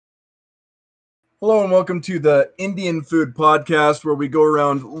Hello and welcome to the Indian Food Podcast, where we go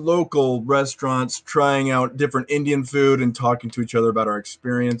around local restaurants trying out different Indian food and talking to each other about our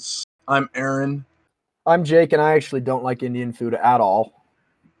experience. I'm Aaron. I'm Jake, and I actually don't like Indian food at all.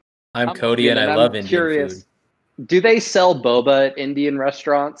 I'm Cody, and I love Indian food. Do they sell boba at Indian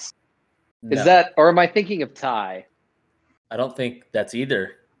restaurants? No. Is that, or am I thinking of Thai? I don't think that's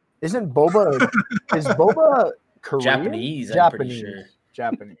either. Isn't boba? Is boba Korean? Japanese, I'm pretty sure.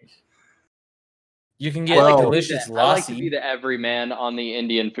 Japanese. You can get delicious lassi. I like to be the everyman on the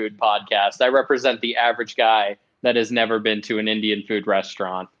Indian Food Podcast. I represent the average guy that has never been to an Indian food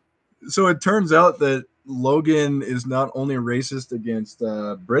restaurant. So it turns out that Logan is not only racist against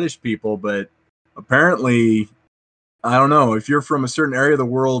British people, but apparently, I don't know, if you're from a certain area of the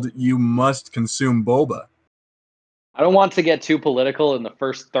world, you must consume boba. I don't want to get too political in the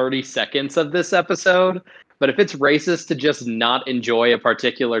first 30 seconds of this episode, but if it's racist to just not enjoy a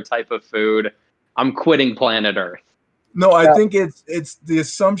particular type of food, I'm quitting planet Earth. No, I think it's the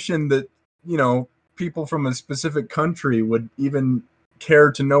assumption that, you know, people from a specific country would even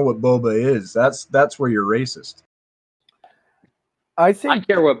care to know what boba is. That's where you're racist. I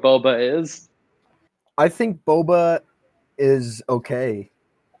care what boba is. I think boba is okay.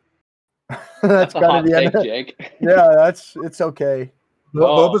 That's a hot take, Jake. Yeah, it's okay.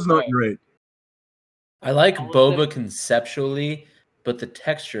 Boba's not great. I like boba conceptually, but the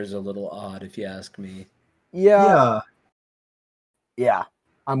texture is a little odd, if you ask me. Yeah.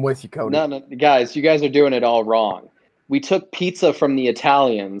 I'm with you, Cody. No, guys, you guys are doing it all wrong. We took pizza from the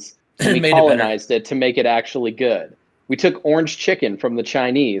Italians and we colonized it to make it actually good. We took orange chicken from the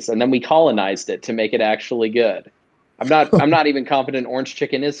Chinese and then we colonized it to make it actually good. I'm not even confident orange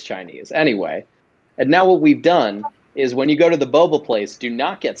chicken is Chinese. Anyway, and now what we've done is when you go to the boba place, do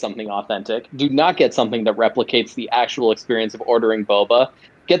not get something authentic. Do not get something that replicates the actual experience of ordering boba.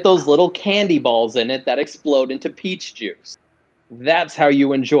 Get those little candy balls in it that explode into peach juice. That's how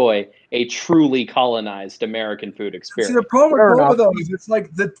you enjoy a truly colonized American food experience. See, the problem with boba, though, is it's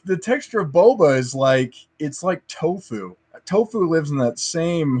like the texture of boba is like, it's like tofu. Tofu lives in that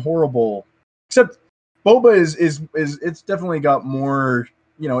same horrible, except boba is it's definitely got more,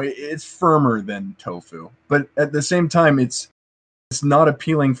 you know, it's firmer than tofu, but at the same time, it's not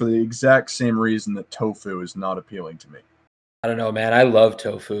appealing for the exact same reason that tofu is not appealing to me. I don't know, man. I love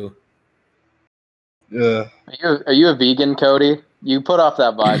tofu. Yeah. Are you a vegan, Cody? You put off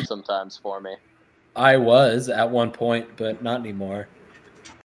that vibe sometimes for me. I was at one point, but not anymore.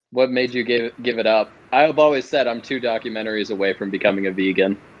 What made you give it up? I've always said I'm 2 documentaries away from becoming a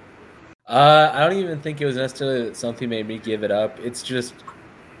vegan. I don't even think it was necessarily that something made me give it up. It's just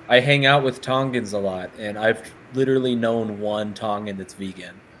I hang out with Tongans a lot, and I've literally known one Tongan that's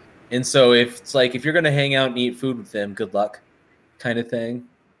vegan. And so if you're going to hang out and eat food with them, good luck kind of thing.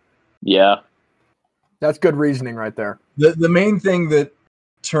 Yeah. That's good reasoning right there. The main thing that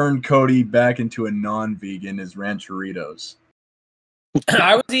turned Cody back into a non-vegan is Rancheritos.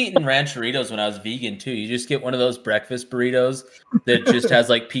 I was eating Rancheritos when I was vegan too. You just get one of those breakfast burritos that just has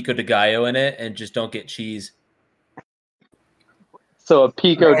like pico de gallo in it and just don't get cheese. So a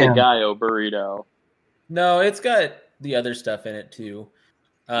pico de gallo burrito. No, it's got the other stuff in it too.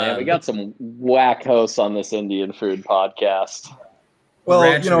 Man, we got some whack hosts on this Indian food podcast. Well,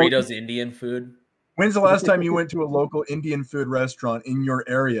 Rancheritos, Indian food. When's the last time you went to a local Indian food restaurant in your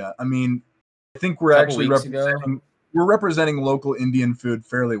area? I mean, I think we're actually representing local Indian food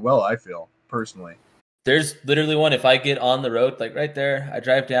fairly well, I feel, personally. There's literally one. If I get on the road, like right there, I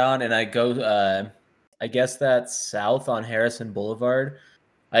drive down and I go, I guess that's south on Harrison Boulevard.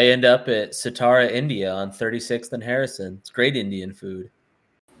 I end up at Satara India on 36th and Harrison. It's great Indian food.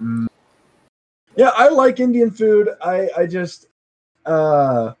 Yeah, I like Indian food. I just,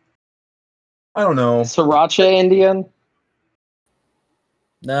 I don't know. Sriracha Indian?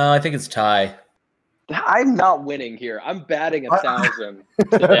 No, I think it's Thai. I'm not winning here. I'm batting 1,000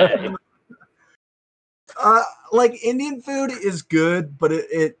 today. Like Indian food is good, but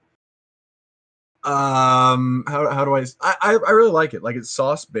how do I really like it. Like it's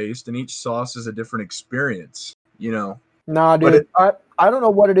sauce based, and each sauce is a different experience. You know. Nah, dude. I don't know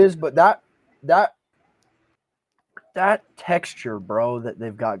what it is, but that texture, bro, that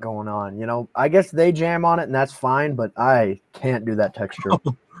they've got going on. You know, I guess they jam on it, and that's fine. But I can't do that texture.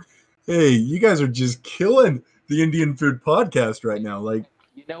 Hey, you guys are just killing the Indian Food Podcast right now. Like,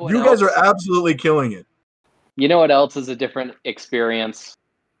 you guys are absolutely killing it. You know what else is a different experience?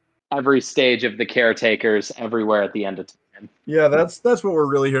 Every stage of The Caretakers, everywhere at the end of time. Yeah, that's what we're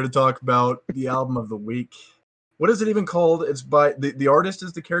really here to talk about. The album of the week. What is it even called? It's by the artist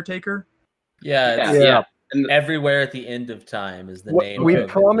is The Caretaker. Yeah. Everywhere at the End of Time is the name. We of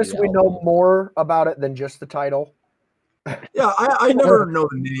promise we know more about it than just the title. Yeah, I never know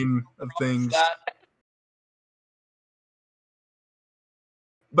the name of things.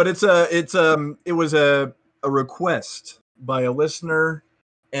 But it was a request by a listener,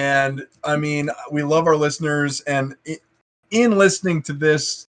 and I mean, we love our listeners, and in listening to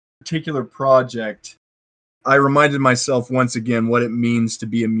this particular project, I reminded myself once again what it means to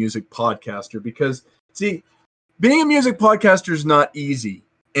be a music podcaster, because see, being a music podcaster is not easy,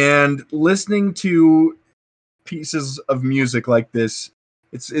 and listening to pieces of music like this,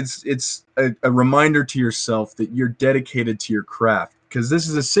 it's a reminder to yourself that you're dedicated to your craft, because this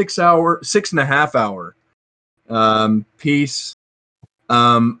is a 6.5 hour piece.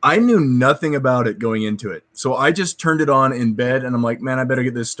 I knew nothing about it going into it, so I just turned it on in bed, and I'm like, man, I better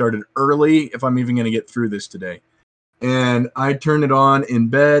get this started early if I'm even going to get through this today. And I turned it on in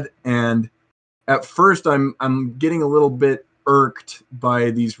bed, and at first I'm getting a little bit irked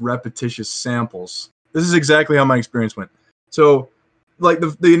by these repetitious samples. This is exactly how my experience went. So, like,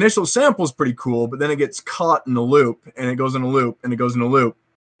 the initial sample is pretty cool, but then it gets caught in a loop, and it goes in a loop, and it goes in a loop.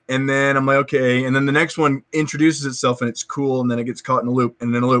 And then I'm like, okay. And then the next one introduces itself, and it's cool, and then it gets caught in a loop,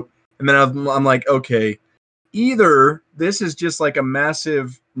 and then a loop. And then I'm like, okay, either this is just like a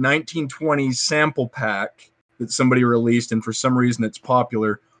massive 1920s sample pack that somebody released, and for some reason it's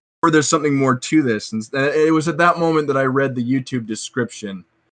popular, or there's something more to this. And it was at that moment that I read the YouTube description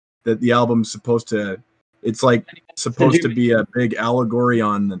that the album's supposed to be a big allegory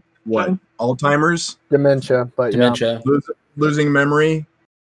on what? Alzheimer's? Dementia, but Dementia. Yeah. Losing memory.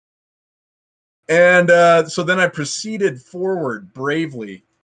 And so then I proceeded forward bravely,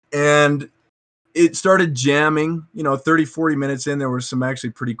 and it started jamming. 30, 40 minutes in, there were some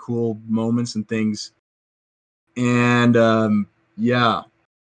actually pretty cool moments and things. And yeah,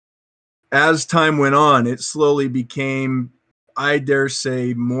 as time went on, it slowly became, I dare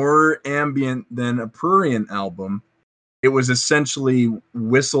say, more ambient than a Prurient album. It was essentially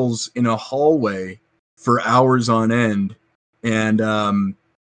whistles in a hallway for hours on end. And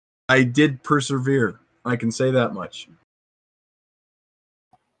I did persevere. I can say that much.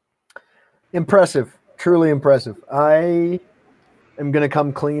 Impressive. Truly impressive. I am going to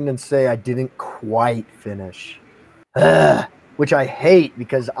come clean and say I didn't quite finish. Which I hate,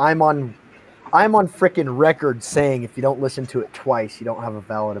 because I'm on frickin' record saying if you don't listen to it twice, you don't have a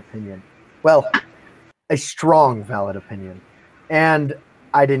valid opinion. Well, a strong valid opinion. And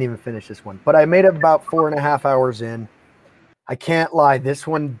I didn't even finish this one. But I made it about 4.5 hours in. I can't lie, this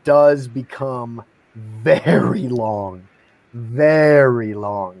one does become very long. Very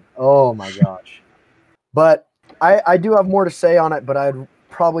long. Oh my gosh. But I do have more to say on it, but I'd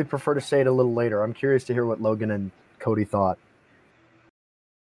probably prefer to say it a little later. I'm curious to hear what Logan and Cody thought.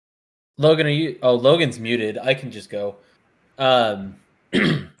 Logan, Logan's muted. I can just go.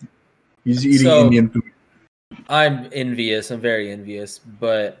 He's eating Indian food. I'm envious. I'm very envious,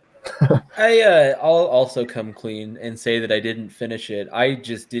 but I'll also come clean and say that I didn't finish it. I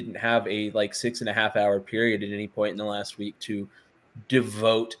just didn't have a 6.5 hour period at any point in the last week to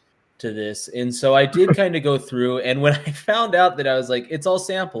devote to this. And so I did kind of go through, and when I found out that I was like, it's all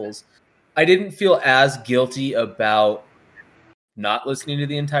samples, I didn't feel as guilty about not listening to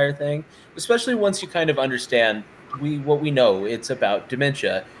the entire thing, especially once you kind of understand what we know. It's about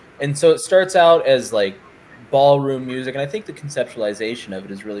dementia. And so it starts out as like ballroom music, and I think the conceptualization of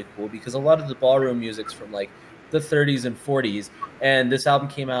it is really cool, because a lot of the ballroom music's from like the 30s and 40s, and this album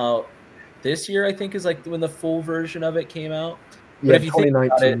came out this year, I think, is like when the full version of it came out. Yeah, if you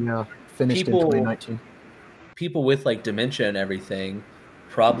 2019, finished in 2019. People with like dementia and everything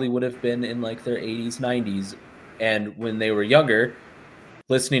probably would have been in like their 80s, 90s, and when they were younger,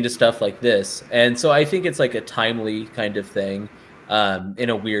 listening to stuff like this. And so I think it's like a timely kind of thing. In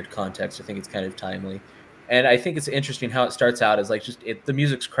a weird context, I think it's kind of timely. And I think it's interesting how it starts out as like the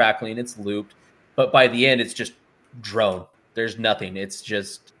music's crackling, it's looped, but by the end it's just drone. There's nothing. It's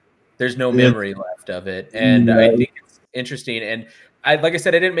just, there's no memory left of it. And I think it's interesting. And like I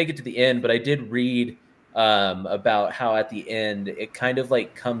said, I didn't make it to the end, but I did read about how at the end it kind of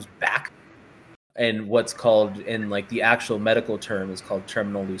like comes back, and what's called, in like the actual medical term, is called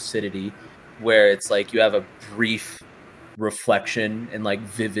terminal lucidity, where it's like you have a brief reflection and like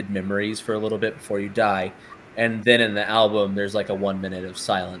vivid memories for a little bit before you die. And then in the album there's like a 1 minute of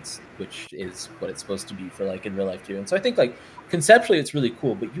silence, which is what it's supposed to be for like in real life too. And so I think like conceptually it's really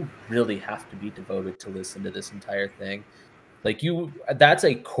cool, but you really have to be devoted to listen to this entire thing. Like that's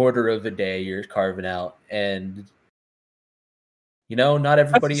a quarter of a day you're carving out, and not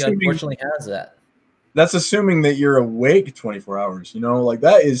everybody unfortunately has that. That's assuming that you're awake 24 hours, like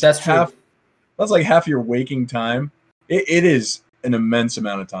that's half. that's like half your waking time. It is an immense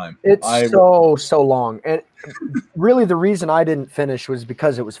amount of time. It's so long. And really the reason I didn't finish was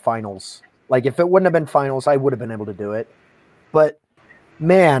because it was finals. Like if it wouldn't have been finals, I would have been able to do it. But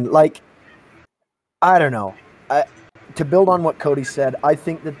man, like, I don't know. To build on what Cody said, I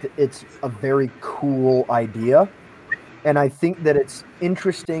think that it's a very cool idea. And I think that it's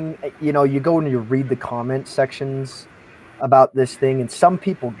interesting. You know, you go and you read the comment sections about this thing, and some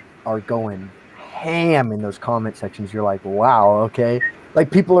people are going ham in those comment sections. You're like, wow, okay.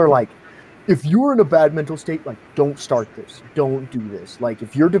 Like, people are like, if you're in a bad mental state, like, don't start this. Don't do this. Like,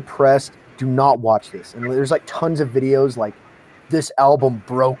 if you're depressed, do not watch this. And there's like tons of videos like, this album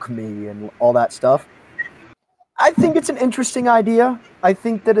broke me and all that stuff. I think it's an interesting idea. I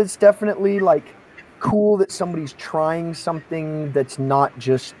think that it's definitely like cool that somebody's trying something that's not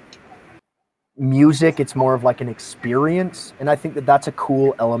just music. It's more of like an experience. And I think that that's a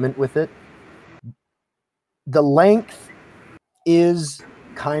cool element with it. The length is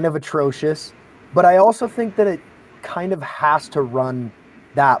kind of atrocious, but I also think that it kind of has to run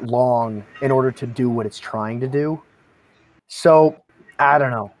that long in order to do what it's trying to do. So I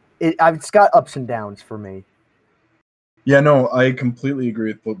don't know. It's got ups and downs for me. Yeah, no, I completely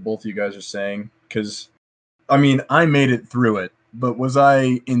agree with what both of you guys are saying. Because, I mean, I made it through it, but was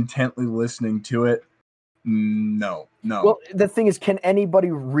I intently listening to it? No. Well, the thing is, can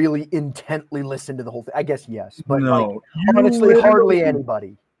anybody really intently listen to the whole thing? I guess yes, but no. like, honestly, hardly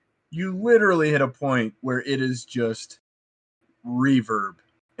anybody. You literally hit a point where it is just reverb,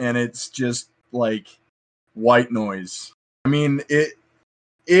 and it's just like white noise. I mean, it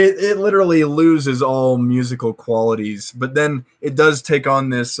literally loses all musical qualities, but then it does take on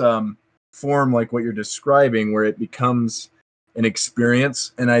this form like what you're describing, where it becomes an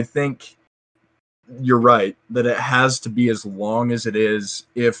experience. And I think you're right that it has to be as long as it is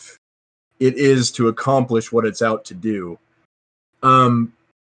if it is to accomplish what it's out to do.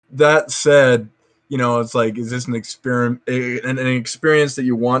 That said, you know, it's like, is this an experiment, an experience that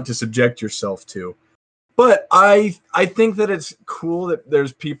you want to subject yourself to? But I think that it's cool that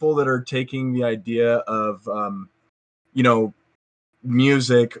there's people that are taking the idea of, you know,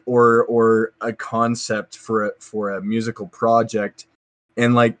 music or a concept for a musical project,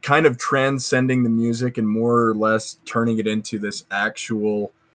 and like kind of transcending the music and more or less turning it into this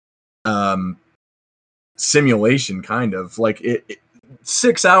actual simulation, kind of like it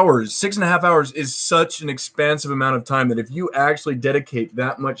 6.5 hours is such an expansive amount of time that if you actually dedicate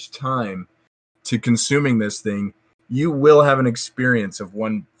that much time to consuming this thing, you will have an experience of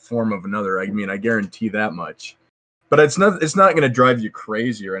one form of another. I mean, I guarantee that much. But it's not going to drive you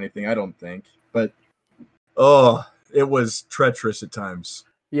crazy or anything, I don't think. But it was treacherous at times.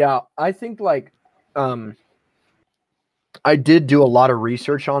 Yeah, I think like I did do a lot of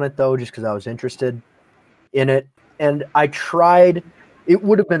research on it though, just because I was interested in it, and I tried. It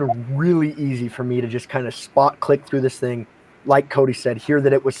would have been really easy for me to just kind of spot click through this thing, like Cody said, hear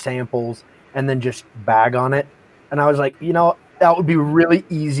that it was samples, and then just bag on it. And I was like, you know, that would be really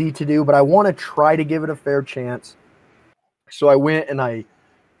easy to do, but I want to try to give it a fair chance. So I went and I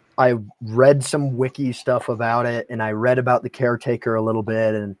read some wiki stuff about it, and I read about the Caretaker a little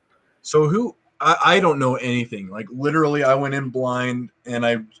bit. And so I don't know anything. Like literally, I went in blind,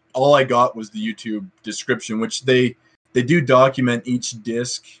 and all I got was the YouTube description, which they do document each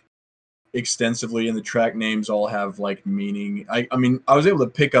disc extensively, and the track names all have like meaning. I mean, I was able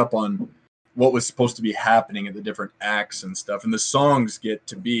to pick up on what was supposed to be happening at the different acts and stuff, and the songs get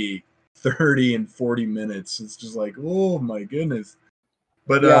to be 30 and 40 minutes. It's just like, oh my goodness.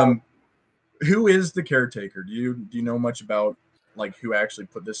 But yeah. Who is the Caretaker? Do you know much about like who actually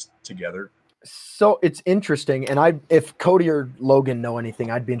put this together? So it's interesting, and if Cody or Logan know anything,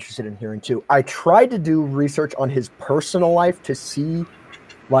 I'd be interested in hearing too. I tried to do research on his personal life to see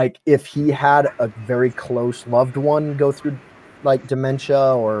like if he had a very close loved one go through like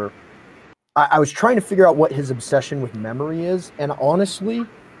dementia, or I was trying to figure out what his obsession with memory is. And honestly,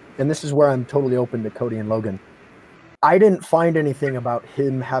 and this is where I'm totally open to Cody and Logan, I didn't find anything about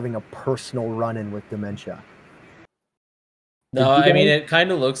him having a personal run-in with dementia. No, I mean, it kind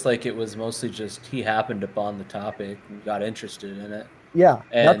of looks like it was mostly just he happened upon the topic and got interested in it. Yeah,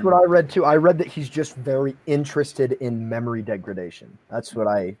 that's what I read too. I read that he's just very interested in memory degradation. That's what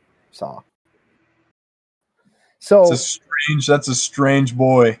I saw. So that's a strange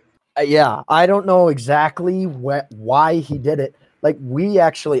boy. Yeah, I don't know exactly why he did it. Like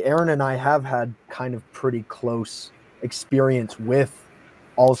Aaron and I have had kind of pretty close experience with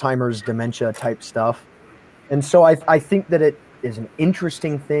Alzheimer's, dementia type stuff. And so I think that it is an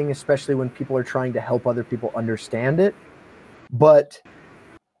interesting thing, especially when people are trying to help other people understand it. But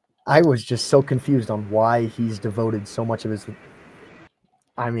I was just so confused on why he's devoted so much of his.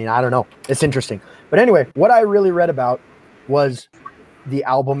 I mean, I don't know. It's interesting. But anyway, what I really read about was the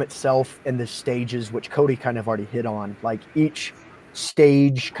album itself and the stages, which Cody kind of already hit on. Like each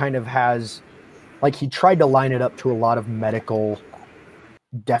stage kind of has, like he tried to line it up to a lot of medical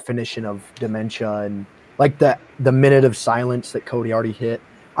definition of dementia, and like the minute of silence that Cody already hit.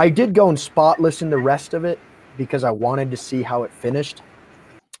 I did go and spot listen the rest of it because I wanted to see how it finished.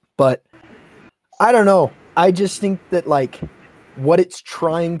 But I don't know. I just think that like what it's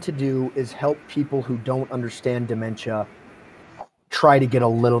trying to do is help people who don't understand dementia try to get a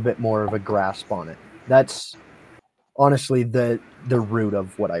little bit more of a grasp on it. That's honestly the root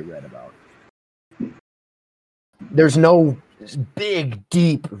of what I read about. There's no big,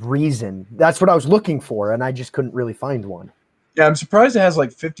 deep reason. That's what I was looking for, and I just couldn't really find one. Yeah, I'm surprised it has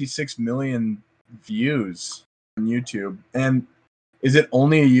like 56 million views on YouTube. And is it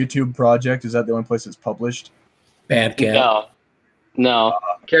only a YouTube project? Is that the only place it's published? Bandcamp. No.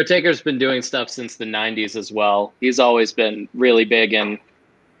 Caretaker's been doing stuff since the 90s as well. He's always been really big in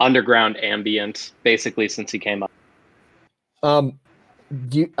underground ambient, basically since he came up.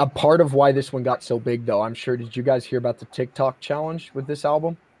 A part of why this one got so big, though, I'm sure, did you guys hear about the TikTok challenge with this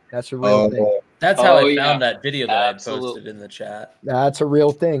album? That's a real thing. That's how I found that video that I posted in the chat. That's a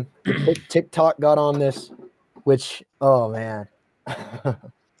real thing. TikTok got on this, which, oh, man.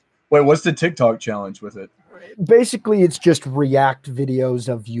 Wait, what's the TikTok challenge with it? Basically, it's just react videos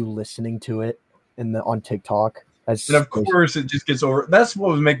of you listening to it on TikTok. And of course, it just gets over. That's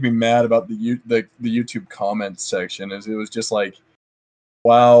what was making me mad about the YouTube comments section. Is it was just like,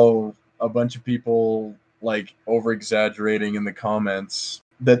 wow, a bunch of people like over exaggerating in the comments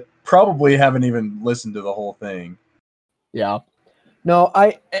that probably haven't even listened to the whole thing. Yeah. No,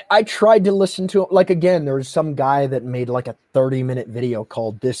 I tried to listen to it. Like, again, there was some guy that made like a 30-minute video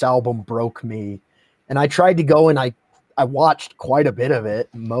called "This Album Broke Me." And I tried to go and I watched quite a bit of it,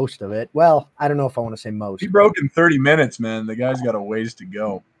 most of it. Well, I don't know if I want to say most. He broke in 30 minutes, man. The guy's got a ways to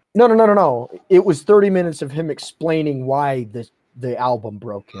go. No. It was 30 minutes of him explaining why the album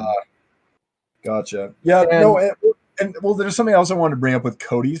broke him. Gotcha. Yeah, and there's something else I wanted to bring up with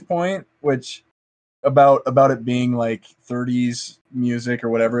Cody's point, which about it being like 30s music or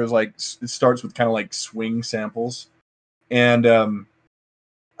whatever. It was like it starts with kind of like swing samples, and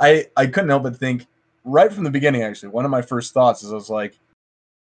I couldn't help but think right from the beginning. Actually, one of my first thoughts is I was like,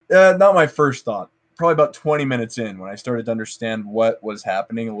 not my first thought. Probably about 20 minutes in, when I started to understand what was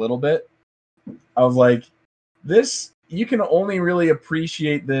happening a little bit, I was like, this. You can only really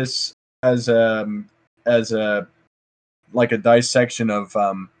appreciate this as a like a dissection of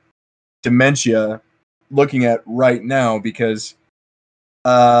dementia, looking at right now, because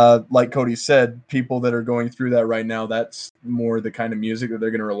like Cody said, people that are going through that right now, that's more the kind of music that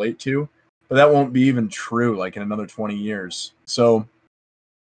they're going to relate to, but that won't be even true like in another 20 years. So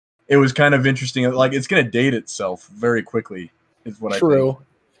it was kind of interesting. Like, it's going to date itself very quickly is what I think.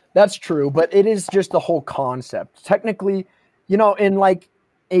 That's true, but it is just the whole concept. Technically, in like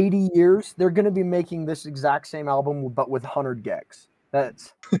 80 years, they're going to be making this exact same album, but with 100 gecs.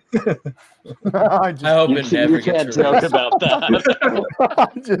 That's. I hope it never you can't joke about that.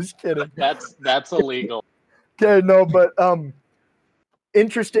 I'm just kidding. That's illegal. Okay, no, but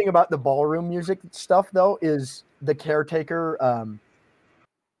interesting about the ballroom music stuff though is the Caretaker.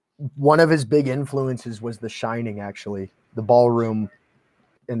 One of his big influences was The Shining, actually, the ballroom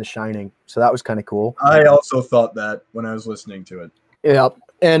in The Shining. So that was kind of cool. I also thought that when I was listening to it. Yeah,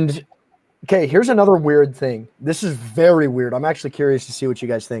 and. Okay, here's another weird thing. This is very weird. I'm actually curious to see what you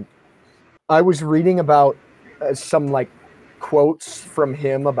guys think. I was reading about some like quotes from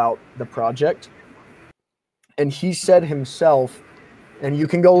him about the project, and he said himself, and you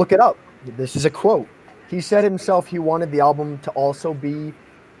can go look it up. This is a quote. He said himself he wanted the album to also be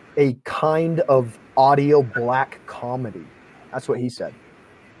a kind of audio black comedy. That's what he said.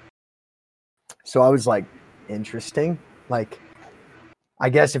 So I was like, interesting. Like, I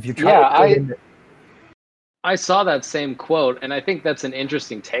guess if you try I saw that same quote, and I think that's an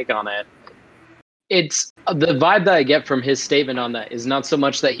interesting take on it. It's the vibe that I get from his statement on that is not so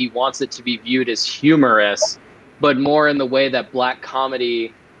much that he wants it to be viewed as humorous, but more in the way that black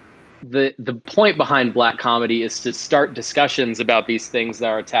comedy, the point behind black comedy is to start discussions about these things that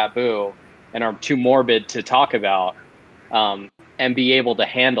are taboo and are too morbid to talk about, and be able to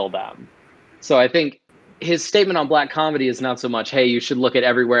handle them. So I think his statement on black comedy is not so much, hey, you should look at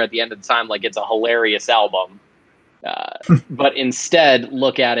Everywhere at the End of Time like it's a hilarious album, but instead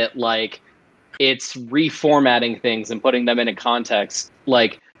look at it like it's reformatting things and putting them in a context.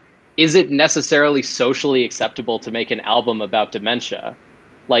 Like, is it necessarily socially acceptable to make an album about dementia?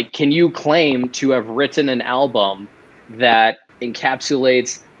 Like, can you claim to have written an album that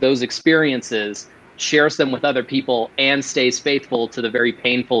encapsulates those experiences, shares them with other people, and stays faithful to the very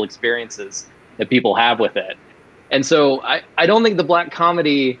painful experiences that people have with it? And so I don't think the black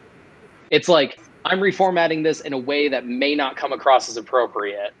comedy, it's like, I'm reformatting this in a way that may not come across as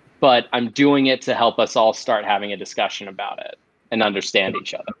appropriate, but I'm doing it to help us all start having a discussion about it and understand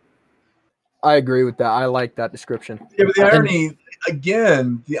each other. I agree with that. I like that description. Yeah, but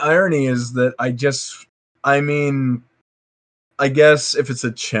the irony is that I guess if it's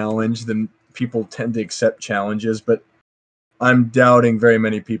a challenge, then people tend to accept challenges, but I'm doubting very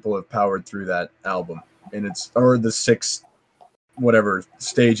many people have powered through that album or the 6 whatever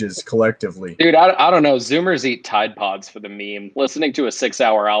stages collectively. Dude, I don't know. Zoomers eat Tide Pods for the meme. Listening to a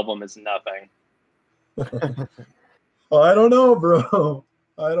 6-hour album is nothing. I don't know, bro.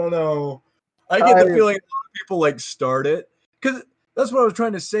 I don't know. I get the feeling a lot of people like start it, because that's what I was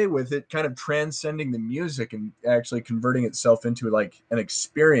trying to say with it kind of transcending the music and actually converting itself into like an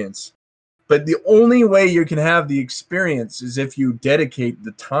experience. But the only way you can have the experience is if you dedicate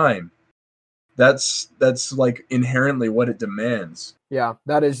the time. That's like inherently what it demands. Yeah,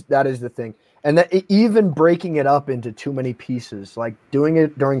 that is the thing. And that even breaking it up into too many pieces, like doing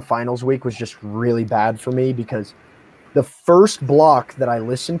it during finals week was just really bad for me, because the first block that I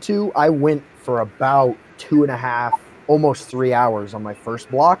listened to, I went for about 2.5, almost 3 hours on my first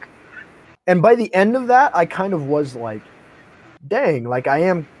block. And by the end of that, I kind of was like, dang, like I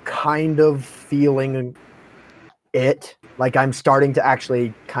am kind of feeling it. Like I'm starting to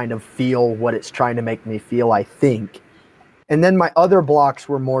actually kind of feel what it's trying to make me feel, I think. And then my other blocks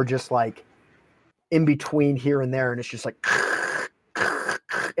were more just like in between here and there, and it's just like,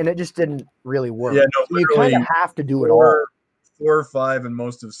 and it just didn't really work. Yeah, no, so you kind of have to do it all. 4 or 5 and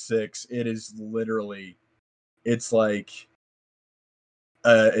most of 6, it is literally, it's like,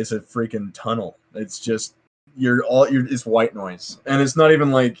 it's a freaking tunnel. It's just it's white noise, and it's not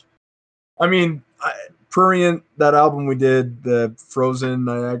even like, I mean, Prurient, that album we did, the Frozen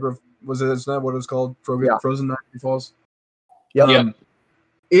Niagara, is that what it was called? Frozen Niagara Falls. Yep.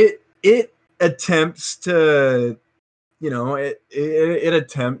 It attempts to, it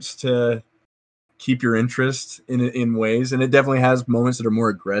attempts to keep your interest in ways, and it definitely has moments that are more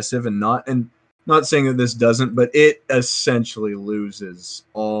aggressive and not saying that this doesn't, but it essentially loses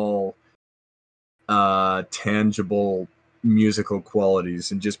all tangible musical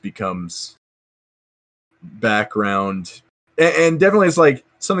qualities and just becomes background. And definitely it's like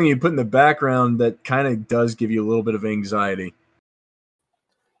something you put in the background that kind of does give you a little bit of anxiety.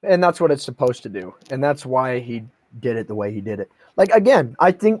 And that's what it's supposed to do. And that's why he did it the way he did it. Like, again,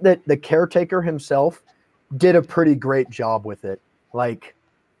 I think that the Caretaker himself did a pretty great job with it. Like,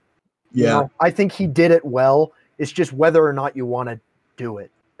 yeah, I think he did it well. It's just whether or not you want to do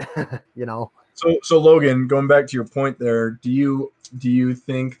it, So Logan, going back to your point there, do you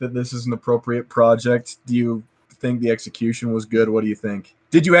think that this is an appropriate project? Do you think the execution was good? What do you think?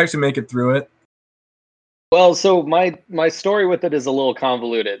 Did you actually make it through it? Well, so my story with it is a little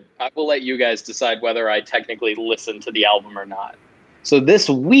convoluted. I will let you guys decide whether I technically listened to the album or not. So this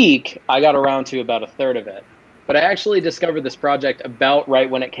week, I got around to about a third of it. But I actually discovered this project about right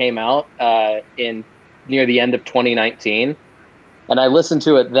when it came out, in near the end of 2019. And I listened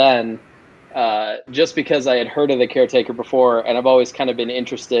to it then, just because I had heard of the Caretaker before, and I've always kind of been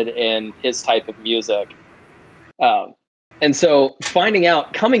interested in his type of music. And so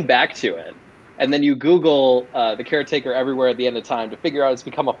coming back to it, and then you Google the Caretaker everywhere at the end of time to figure out it's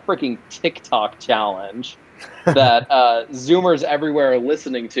become a freaking TikTok challenge that Zoomers everywhere are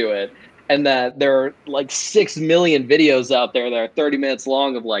listening to it, and that there are like 6 million videos out there that are 30 minutes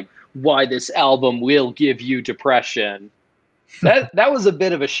long of like why this album will give you depression. That was a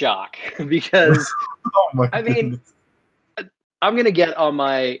bit of a shock because I mean, I'm gonna get on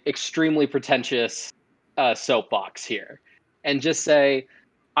my extremely pretentious soapbox here and just say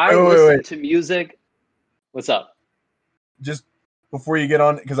I listen to music. What's up? Just before you get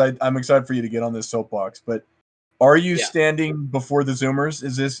on, because I'm excited for you to get on this soapbox, but are you standing before the Zoomers?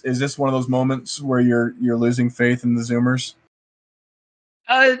 Is this one of those moments where you're losing faith in the Zoomers?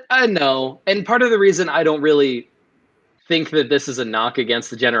 I know, and part of the reason I don't really think that this is a knock against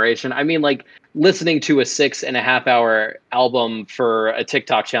the generation. I mean, like listening to a 6.5 hour album for a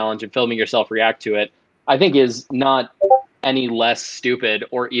TikTok challenge and filming yourself react to it, I think is not any less stupid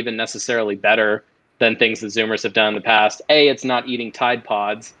or even necessarily better than things that Zoomers have done in the past. It's not eating Tide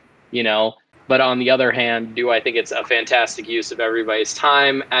Pods, but on the other hand, do I think it's a fantastic use of everybody's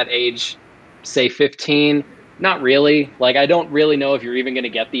time at age, say 15? Not really. Like, I don't really know if you're even going to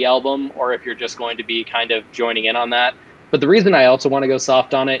get the album or if you're just going to be kind of joining in on that. But the reason I also want to go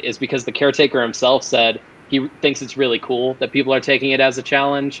soft on it is because the Caretaker himself said he thinks it's really cool that people are taking it as a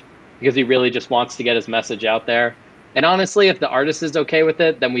challenge because he really just wants to get his message out there. And honestly, if the artist is okay with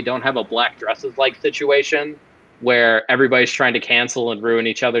it, then we don't have a black dresses like situation where everybody's trying to cancel and ruin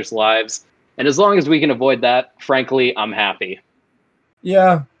each other's lives. And as long as we can avoid that, frankly, I'm happy.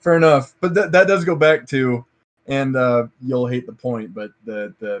 Yeah, fair enough. But that does go back to, and you'll hate the point, but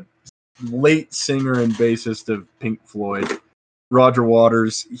the late singer and bassist of Pink Floyd, Roger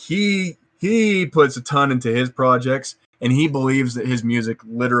Waters, he puts a ton into his projects, and he believes that his music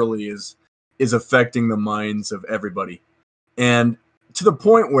literally is affecting the minds of everybody. And to the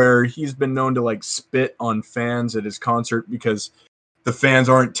point where he's been known to like spit on fans at his concert because the fans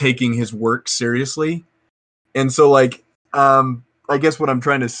aren't taking his work seriously. And so like, I guess what I'm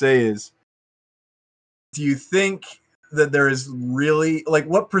trying to say is, do you think that there is really, like,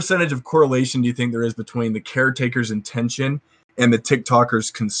 what percentage of correlation do you think there is between the Caretaker's intention and the TikToker's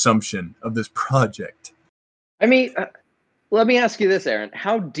consumption of this project? I mean, let me ask you this, Aaron.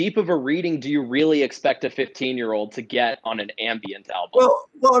 How deep of a reading do you really expect a 15-year-old to get on an ambient album?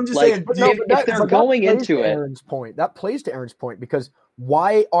 Well, I'm just saying, if they're going into it. That plays to Aaron's point, because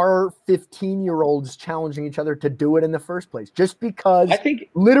why are 15-year-olds challenging each other to do it in the first place? Just because,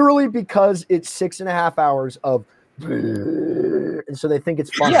 literally because it's 6.5 hours of, and so they think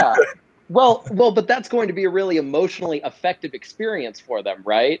it's fun. Yeah. Well, but that's going to be a really emotionally effective experience for them,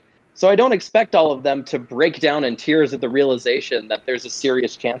 right? So I don't expect all of them to break down in tears at the realization that there's a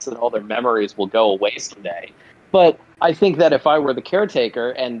serious chance that all their memories will go away someday. But I think that if I were the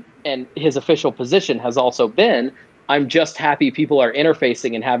Caretaker, and his official position has also been, I'm just happy people are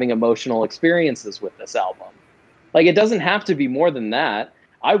interfacing and having emotional experiences with this album. Like, it doesn't have to be more than that.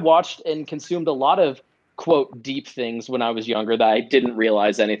 I watched and consumed a lot of, quote, deep things when I was younger that I didn't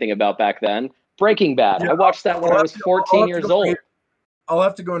realize anything about back then. Breaking Bad. Yeah, I watched that when I was 14 years old. I'll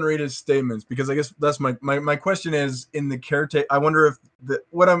have to go and read his statements, because I guess that's my question is, in the Caretaker, I wonder if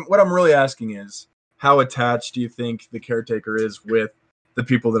what I'm really asking is, how attached do you think the Caretaker is with the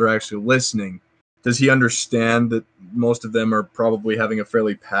people that are actually listening? Does he understand that most of them are probably having a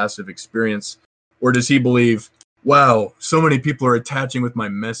fairly passive experience? Or does he believe, wow, so many people are attaching with my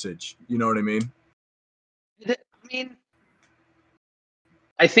message? You know what I mean?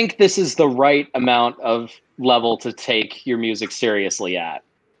 I think this is the right amount of level to take your music seriously at.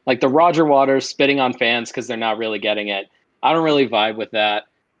 Like the Roger Waters spitting on fans because they're not really getting it. I don't really vibe with that.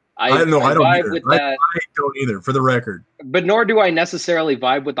 I don't either. I don't either, for the record. But nor do I necessarily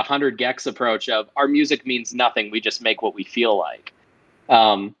vibe with the 100 gecs approach of our music means nothing. We just make what we feel like.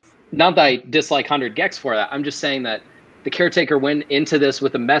 Not that I dislike 100 gecs for that. I'm just saying that the Caretaker went into this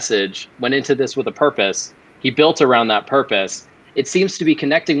with a message, went into this with a purpose. He built around that purpose. It seems to be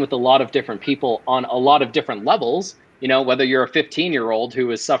connecting with a lot of different people on a lot of different levels. You know, whether you're a 15-year-old who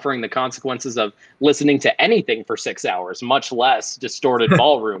is suffering the consequences of listening to anything for 6 hours, much less distorted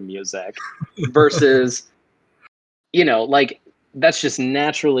ballroom music, versus, you know, like, that's just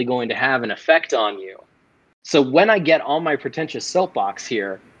naturally going to have an effect on you. So when I get on my pretentious soapbox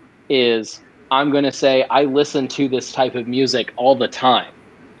here is, I'm going to say I listen to this type of music all the time.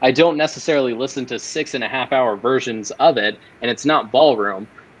 I don't necessarily listen to 6.5 hour versions of it, and it's not ballroom,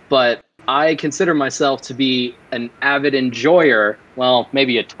 but I consider myself to be an avid enjoyer, well,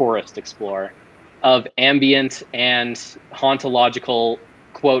 maybe a tourist explorer, of ambient and hauntological,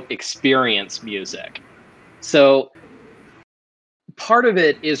 quote, experience music. So part of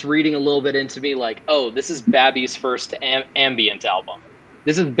it is reading a little bit into me like, oh, this is Babby's first ambient album.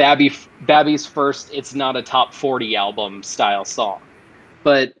 This is Babby's first It's Not a Top 40 album style song.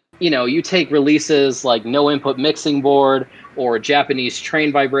 But, you know, you take releases like No Input Mixing Board or Japanese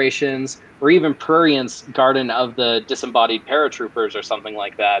Train Vibrations or even Prurient's Garden of the Disembodied Paratroopers or something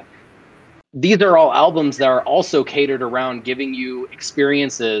like that. These are all albums that are also catered around giving you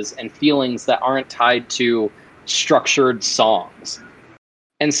experiences and feelings that aren't tied to structured songs.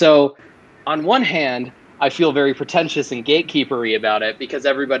 And so, on one hand, I feel very pretentious and gatekeepery about it because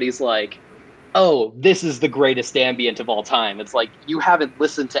everybody's like, oh, this is the greatest ambient of all time. It's like, you haven't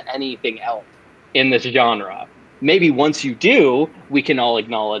listened to anything else in this genre. Maybe once you do, we can all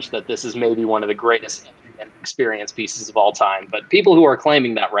acknowledge that this is maybe one of the greatest ambient experience pieces of all time. But people who are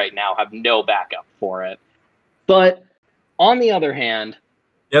claiming that right now have no backup for it. But on the other hand,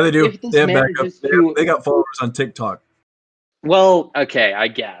 yeah, they do. They have backup. They got followers on TikTok. Well, okay, I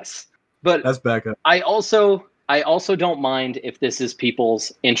guess. But that's backup. I also don't mind if this is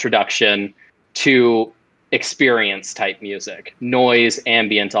people's introduction to experience type music, noise,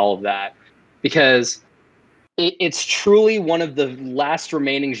 ambient, all of that, because it's truly one of the last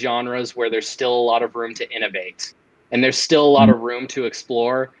remaining genres where there's still a lot of room to innovate. and there's still a lot of room to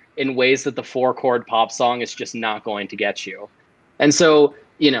explore in ways that the 4-chord pop song is just not going to get you. And so,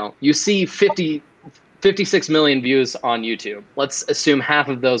 you see 56 million views on YouTube. Let's assume half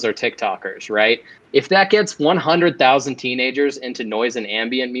of those are TikTokers, right? If that gets 100,000 teenagers into noise and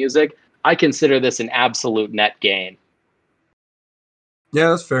ambient music, I consider this an absolute net gain. Yeah,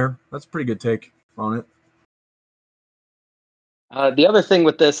 that's fair. That's a pretty good take on it. The other thing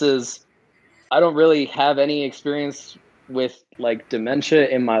with this is I don't really have any experience with like dementia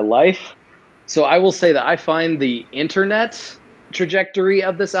in my life. So I will say that I find the internet trajectory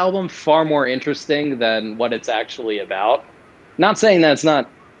of this album far more interesting than what it's actually about. Not saying that it's not,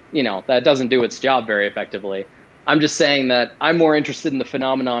 that doesn't do its job very effectively. I'm just saying that I'm more interested in the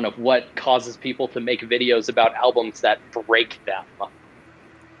phenomenon of what causes people to make videos about albums that break them.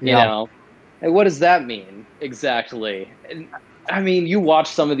 And what does that mean exactly? And, I mean, you watch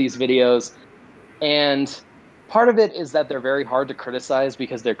some of these videos, and part of it is that they're very hard to criticize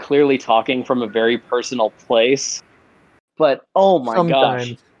because they're clearly talking from a very personal place. But, oh my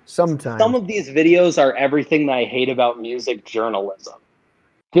gosh. Sometimes. Some of these videos are everything that I hate about music journalism.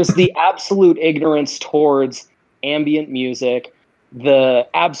 Just the absolute ignorance towards ambient music, the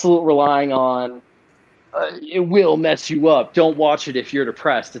absolute relying on, it will mess you up. Don't watch it if you're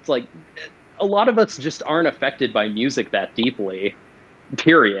depressed. It's like, a lot of us just aren't affected by music that deeply,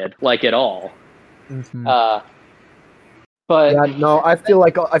 period, like at all. Mm-hmm. But yeah, no, I feel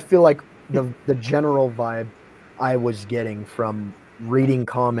like the general vibe I was getting from reading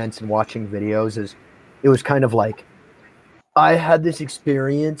comments and watching videos is it was kind of like, I had this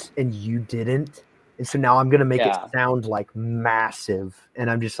experience and you didn't, and so now I'm gonna make it sound like massive, and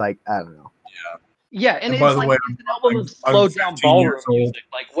I'm just like, I don't know. Yeah, and it's like it's an album of slowed down ballroom music.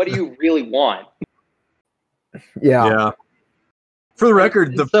 Like, what do you really want? Yeah. For the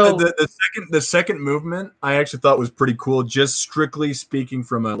record, the second movement I actually thought was pretty cool. Just strictly speaking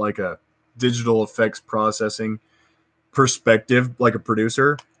from a digital effects processing perspective, like a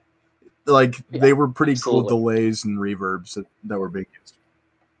producer, they were pretty cool delays and reverbs that were being used.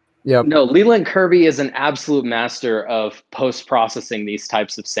 Yeah. No, Leland Kirby is an absolute master of post-processing these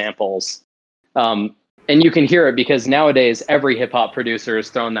types of samples. And you can hear it because nowadays every hip-hop producer is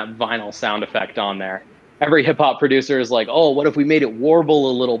throwing that vinyl sound effect on there. Every hip-hop producer is like, oh, what if we made it warble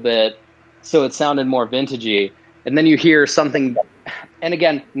a little bit so it sounded more vintagey? And then you hear something, and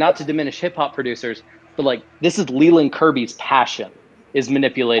again, not to diminish hip-hop producers, but like, this is Leland Kirby's passion, is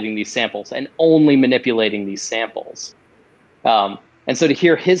manipulating these samples and only manipulating these samples. And so to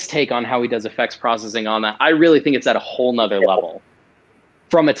hear his take on how he does effects processing on that, I really think it's at a whole nother level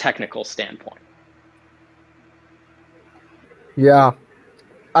from a technical standpoint. Yeah.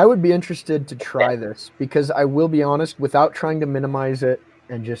 I would be interested to try this because I will be honest, without trying to minimize it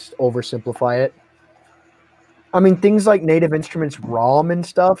and just oversimplify it. I mean, things like Native Instruments ROM and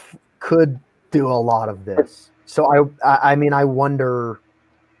stuff could do a lot of this. So I mean, I wonder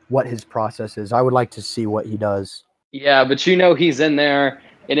what his process is. I would like to see what he does. Yeah, but he's in there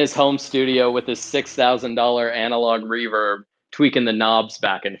in his home studio with his $6,000 analog reverb, tweaking the knobs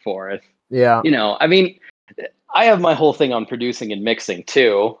back and forth. Yeah. I mean, I have my whole thing on producing and mixing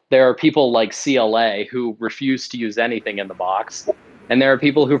too. There are people like CLA who refuse to use anything in the box. And there are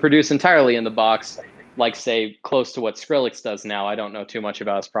people who produce entirely in the box, like say close to what Skrillex does now. I don't know too much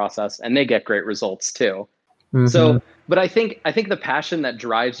about his process, and they get great results too. Mm-hmm. So, but I think the passion that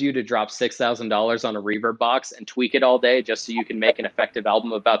drives you to drop $6,000 on a reverb box and tweak it all day just so you can make an effective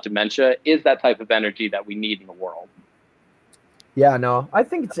album about dementia is that type of energy that we need in the world. Yeah, no, I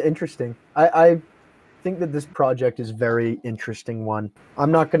think it's interesting. I think that this project is a very interesting one.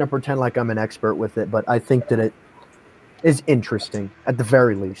 I'm not going to pretend like I'm an expert with it, but I think that it is interesting at the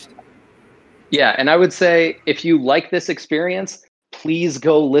very least. Yeah, and I would say if you like this experience, please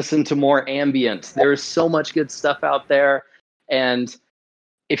go listen to more ambient. There's so much good stuff out there. And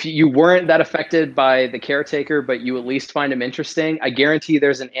if you weren't that affected by The Caretaker, but you at least find him interesting, I guarantee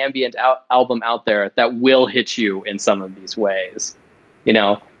there's an ambient album out there that will hit you in some of these ways.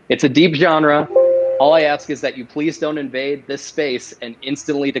 It's a deep genre. All I ask is that you please don't invade this space and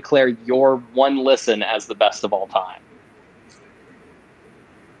instantly declare your one listen as the best of all time.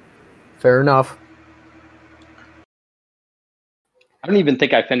 Fair enough. I don't even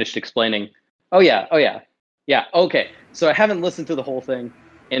think I finished explaining. Oh, yeah. Yeah, okay. So I haven't listened to the whole thing,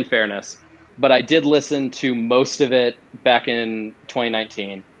 in fairness, but I did listen to most of it back in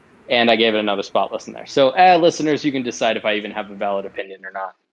 2019, and I gave it another spot listen there. So, listeners, you can decide if I even have a valid opinion or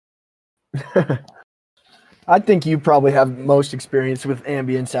not. I think you probably have most experience with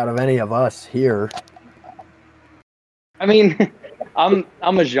ambience out of any of us here. I mean, I'm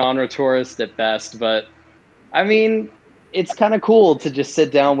a genre tourist at best, but I mean, it's kind of cool to just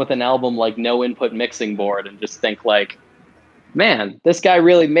sit down with an album like No Input Mixing Board and just think like, man, this guy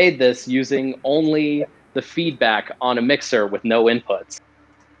really made this using only the feedback on a mixer with no inputs.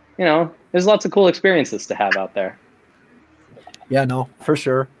 You know, there's lots of cool experiences to have out there. Yeah, no, for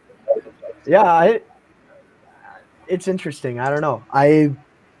sure. Yeah, it's interesting. I don't know.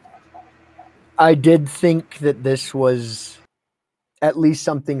 I did think that this was at least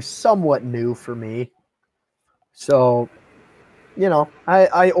something somewhat new for me. So, you know,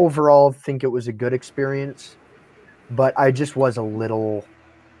 I overall think it was a good experience, but I just was a little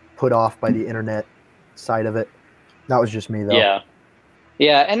put off by the internet side of it. That was just me, though. Yeah.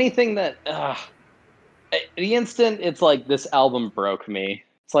 Yeah, anything that... the instant it's like, this album broke me.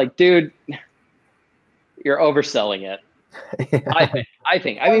 It's like, dude, you're overselling it. Yeah. I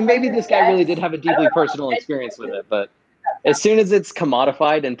think. I mean, maybe this guy really did have a deeply personal experience with it, but as soon as it's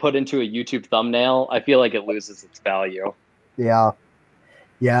commodified and put into a YouTube thumbnail, I feel like it loses its value. Yeah.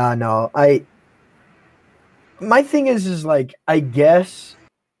 Yeah, no. My thing is like, I guess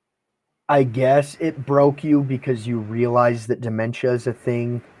it broke you because you realized that dementia is a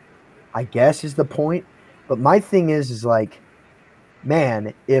thing, I guess is the point. But my thing is like,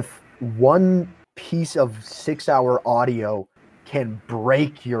 man, if one piece of 6-hour audio can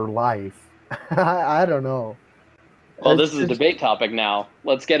break your life, I don't know. Well, this is a debate topic now.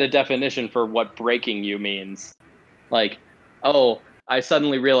 Let's get a definition for what breaking you means. Like, oh, I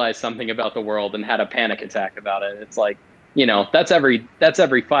suddenly realized something about the world and had a panic attack about it. It's like, you know, that's every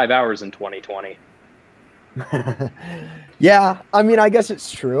 5 hours in 2020. Yeah, I mean, I guess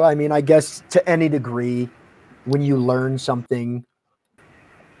it's true. I mean, I guess to any degree, when you learn something,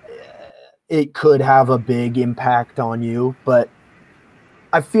 it could have a big impact on you, but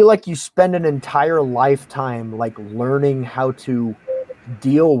I feel like you spend an entire lifetime like learning how to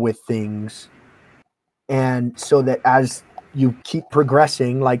deal with things. And so that as you keep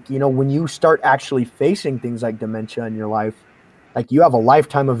progressing, like, you know, when you start actually facing things like dementia in your life, like you have a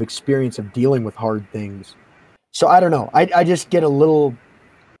lifetime of experience of dealing with hard things. So I don't know. I just get a little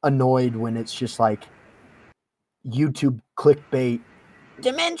annoyed when it's just like YouTube clickbait.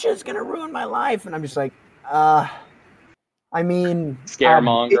 Dementia is going to ruin my life. And I'm just like, I mean,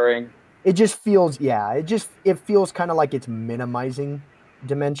 scaremongering. It just feels, it feels kind of like it's minimizing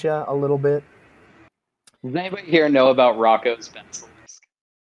dementia a little bit. Does anybody here know about Rocco's Basilisk?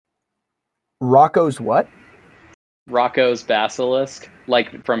 Rocco's what? Rocco's Basilisk,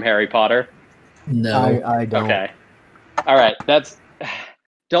 like from Harry Potter. No, I don't. Okay. All right.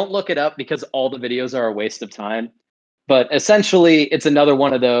 Don't look it up because all the videos are a waste of time. But essentially, it's another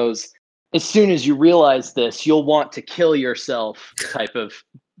one of those, as soon as you realize this, you'll want to kill yourself type of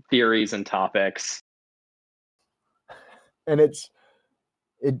theories and topics. And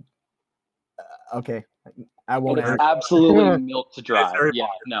okay. I won't. It's absolutely milk to dry. Yeah,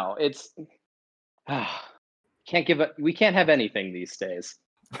 no, it's we can't have anything these days.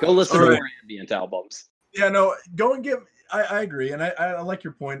 Go listen to more ambient albums. Yeah, no, go and give. I agree, and I like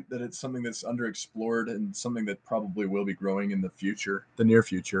your point that it's something that's underexplored and something that probably will be growing in the near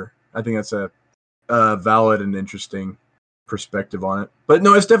future. I think that's a valid and interesting perspective on it. But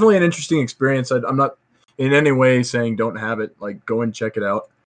no, it's definitely an interesting experience. I'm not in any way saying don't have it. Like, go and check it out.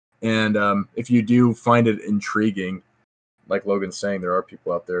 And if you do find it intriguing, like Logan's saying, there are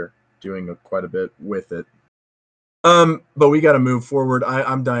people out there doing quite a bit with it. But we got to move forward.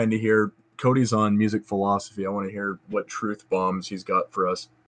 I'm dying to hear. Cody's on music philosophy. I want to hear what truth bombs he's got for us.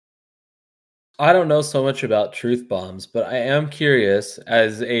 I don't know so much about truth bombs, but I am curious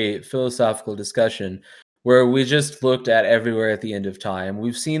as a philosophical discussion where we just looked at everywhere at the end of time.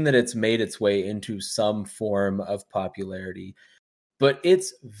 We've seen that it's made its way into some form of popularity, but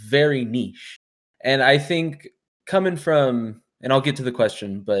it's very niche. And I think coming from, and I'll get to the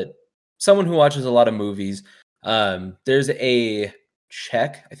question, but someone who watches a lot of movies, there's a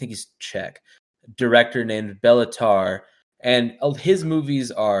Czech, I think he's Czech, director named Béla Tarr, and his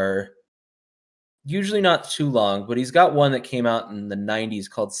movies are usually not too long, but he's got one that came out in the 90s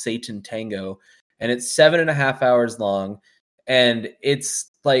called Satan Tango, and it's 7.5 hours long, and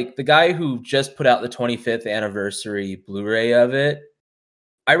it's like the guy who just put out the 25th anniversary Blu-ray of it.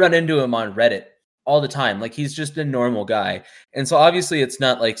 I run into him on Reddit all the time. Like, he's just a normal guy. And so obviously it's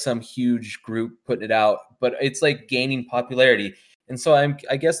not like some huge group putting it out, but it's like gaining popularity. And so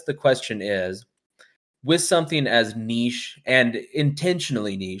I guess the question is, with something as niche and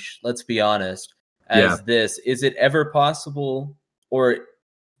intentionally niche, let's be honest, as this, is it ever possible, or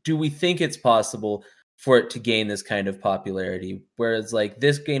do we think it's possible for it to gain this kind of popularity? Whereas like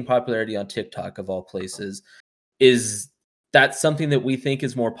this gained popularity on TikTok of all places. Is that's something that we think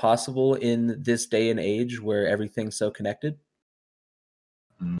is more possible in this day and age where everything's so connected?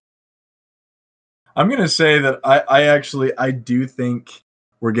 I'm going to say that I do think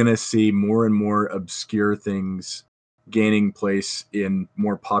we're going to see more and more obscure things gaining place in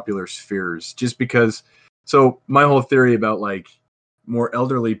more popular spheres, just because. So my whole theory about like more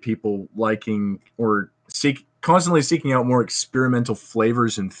elderly people liking or constantly seeking out more experimental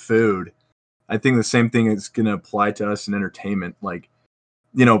flavors in food, I think the same thing is going to apply to us in entertainment. Like,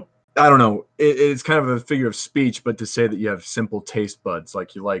 I don't know, it's kind of a figure of speech, but to say that you have simple taste buds,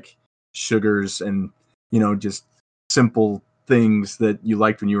 like you like sugars and just simple things that you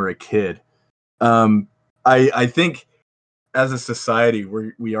liked when you were a kid. I think as a society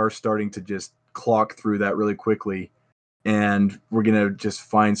we are starting to just clock through that really quickly, and we're gonna just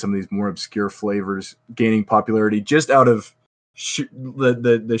find some of these more obscure flavors gaining popularity just out of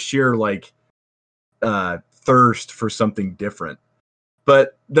the sheer like thirst for something different.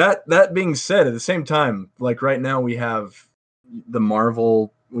 But that being said, at the same time, like right now we have the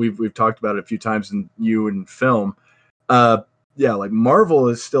Marvel. We've talked about it a few times in film. Like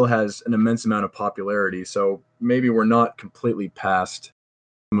Marvel still has an immense amount of popularity. So maybe we're not completely past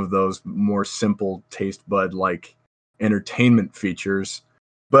some of those more simple taste bud like entertainment features.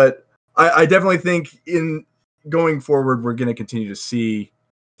 But I definitely think in going forward, we're going to continue to see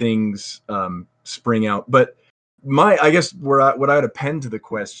things spring out. But I guess what I would append to the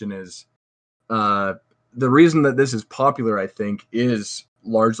question is the reason that this is popular, I think, is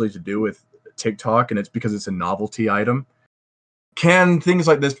largely to do with TikTok, and it's because it's a novelty item. Can things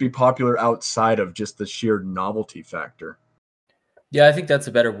like this be popular outside of just the sheer novelty factor? Yeah, I think that's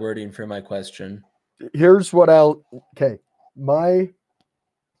a better wording for my question. Here's what my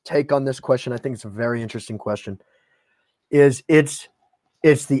take on this question, I think it's a very interesting question, is it's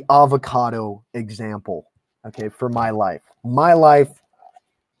the avocado example, okay, for my life. My life,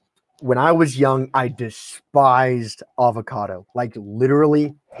 when I was young, I despised avocado, like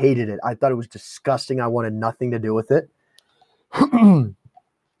literally hated it. I thought it was disgusting. I wanted nothing to do with it.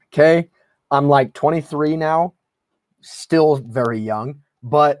 Okay, I'm like 23 now, still very young,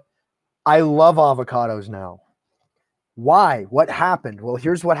 but I love avocados now. Why? What happened? Well,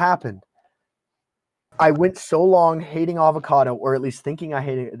 here's what happened. I went so long hating avocado, or at least thinking I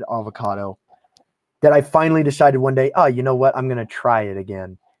hated avocado, that I finally decided one day, oh, you know what? I'm going to try it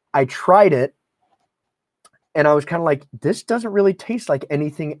again. I tried it, and I was kind of like, this doesn't really taste like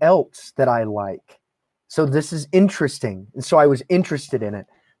anything else that I like. So this is interesting. And so I was interested in it.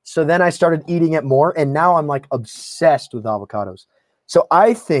 So then I started eating it more, and now I'm like obsessed with avocados. So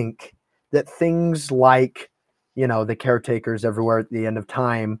I think that things like, the caretakers everywhere at the end of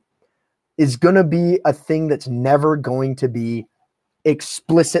time is going to be a thing that's never going to be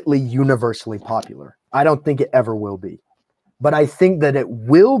explicitly universally popular. I don't think it ever will be. But I think that it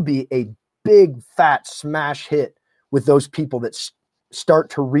will be a big, fat smash hit with those people that start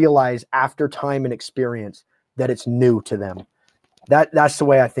to realize after time and experience that it's new to them. That's the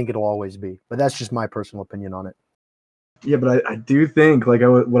way I think it'll always be. But that's just my personal opinion on it. Yeah, but I do think, like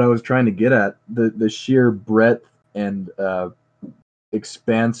what I was trying to get at, the sheer breadth and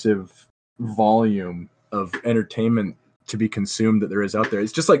expansive volume of entertainment to be consumed that there is out there.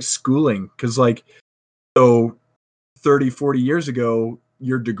 It's just like schooling, because like, so 30, 40 years ago,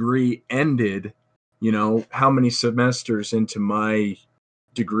 your degree ended, how many semesters into my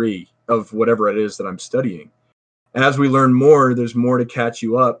degree of whatever it is that I'm studying. As we learn more, there's more to catch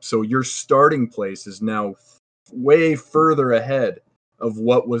you up. So your starting place is now way further ahead of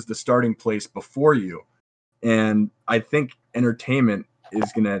what was the starting place before you. And I think entertainment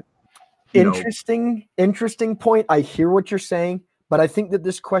is going to Interesting point. I hear what you're saying, but I think that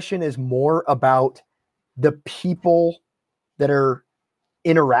this question is more about the people that are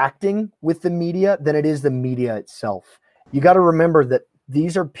interacting with the media than it is the media itself. You got to remember that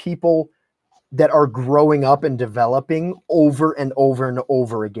these are people that are growing up and developing over and over and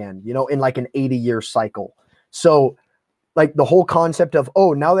over again, in like an 80-year cycle. So like the whole concept of,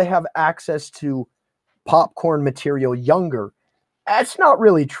 now they have access to popcorn material younger. That's not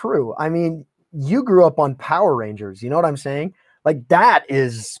really true. I mean, you grew up on Power Rangers. You know what I'm saying? Like that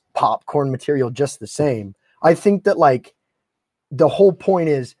is popcorn material just the same. I think that like the whole point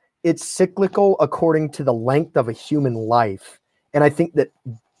is it's cyclical according to the length of a human life. And I think that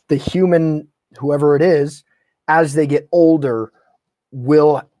the human, whoever it is, as they get older,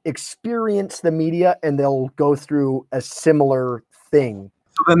 will experience the media and they'll go through a similar thing.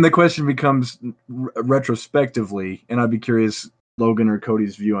 So then the question becomes retrospectively, and I'd be curious, Logan or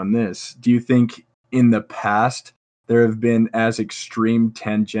Cody's view on this. Do you think in the past there have been as extreme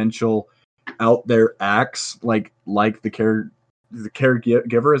tangential out there acts like the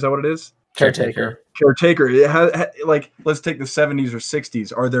caregiver, is that what it is? Caretaker. Like, let's take the 70s or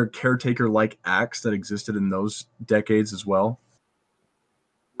 60s. Are there caretaker like acts that existed in those decades as well?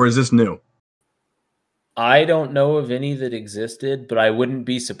 Or is this new? I don't know of any that existed, but I wouldn't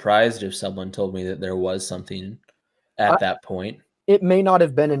be surprised if someone told me that there was something at that point. It may not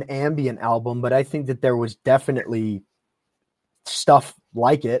have been an ambient album, but I think that there was definitely stuff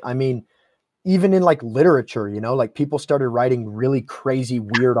like it. I mean, even in like literature, like people started writing really crazy,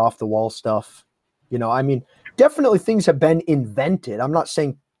 weird, off the wall stuff. I mean, definitely things have been invented. I'm not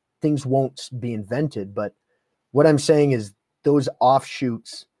saying things won't be invented, but what I'm saying is those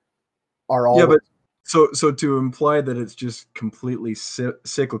offshoots are all. Yeah, but so to imply that it's just completely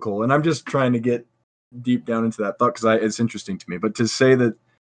cyclical, and I'm just trying to get deep down into that thought because it's interesting to me. But to say that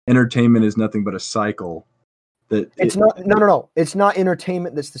entertainment is nothing but a cycle, that it's not. No. It's not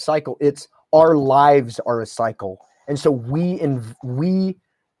entertainment that's the cycle. It's our lives are a cycle, and so we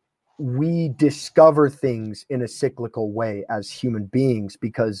discover things in a cyclical way as human beings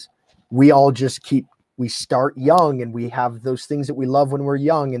because we all just we start young and we have those things that we love when we're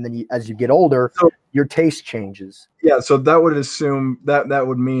young, and then as you get older, your taste changes. Yeah, so that would assume that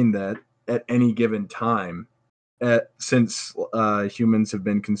would mean that at any given time, since humans have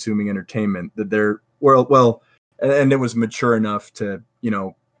been consuming entertainment, that they're and it was mature enough to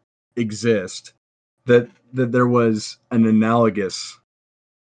exist, that there was an analogous,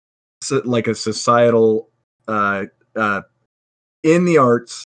 like a societal in the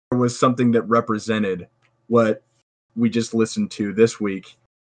arts, there was something that represented what we just listened to this week,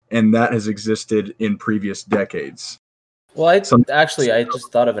 and that has existed in previous decades. Well, I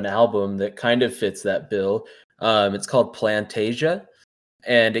just thought of an album that kind of fits that bill. It's called Plantasia,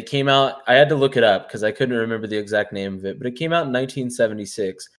 and it came out, I had to look it up because I couldn't remember the exact name of it, but it came out in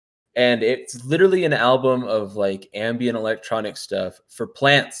 1976, and it's literally an album of like ambient electronic stuff for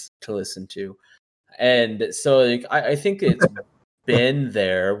plants to listen to. And so like, I think it's been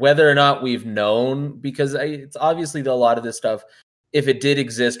there, whether or not we've known, because it's obviously a lot of this stuff, if it did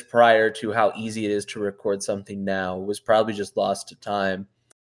exist prior to how easy it is to record something now, was probably just lost to time.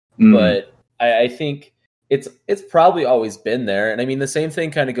 But I think it's probably always been there. And I mean, the same thing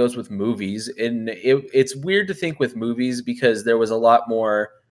kind of goes with movies. And it's weird to think with movies because there was a lot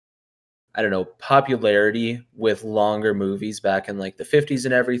more, I don't know, popularity with longer movies back in like the 50s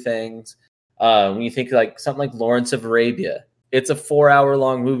and everything. When you think like something like Lawrence of Arabia, it's a 4-hour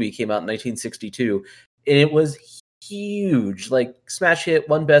long movie, came out in 1962, and it was huge, like smash hit,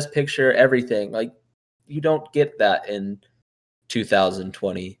 won Best Picture, everything. Like, you don't get that in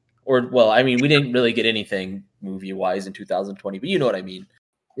 2020. Or, well, I mean, we didn't really get anything movie-wise in 2020, but you know what I mean.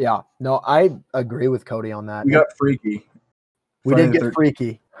 Yeah, no, I agree with Cody on that. We got freaky. We did get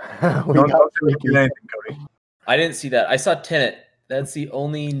freaky. We got freaky. Cody. I didn't see that. I saw Tenet. That's the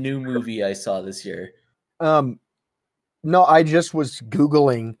only new movie I saw this year. No, I just was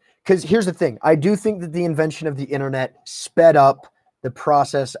Googling, because here's the thing. I do think that the invention of the internet sped up the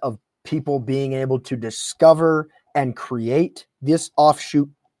process of people being able to discover and create this offshoot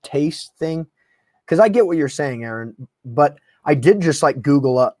taste thing. Because I get what you're saying, Aaron, but I did just like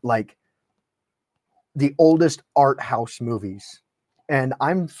Google up like the oldest art house movies, and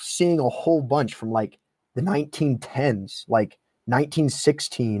I'm seeing a whole bunch from like the 1910s, like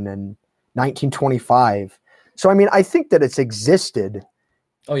 1916 and 1925. So, I mean, I think that it's existed.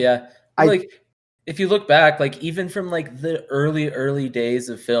 Oh, yeah. If you look back, like even from like the early days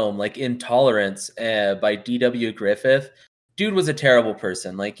of film, like Intolerance by D.W. Griffith, dude was a terrible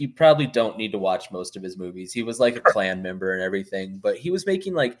person. Like, you probably don't need to watch most of his movies. He was like a Klan member and everything, but he was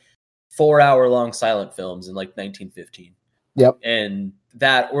making like 4-hour long silent films in like 1915. Yep. And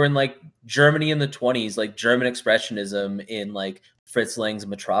that, or in like Germany in the 20s, like German Expressionism in like Fritz Lang's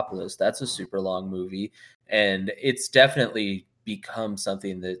Metropolis. That's a super long movie. And it's definitely become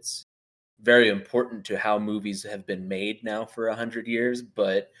something that's very important to how movies have been made now for 100 years.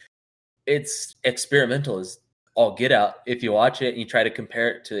 But it's experimental as all get out if you watch it and you try to compare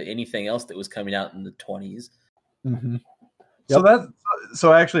it to anything else that was coming out in the 20s. Mm-hmm. Yep.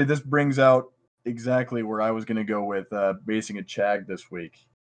 So actually, this brings out exactly where I was going to go with basing a Chag this week.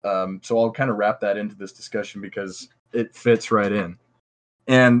 So I'll kind of wrap that into this discussion because it fits right in.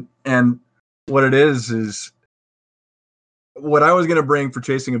 And what it is what I was going to bring for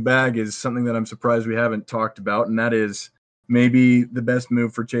Chasing a Bag is something that I'm surprised we haven't talked about, and that is maybe the best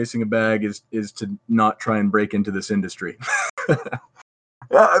move for Chasing a Bag is to not try and break into this industry.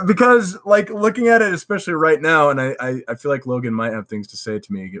 Because like looking at it, especially right now, and I feel like Logan might have things to say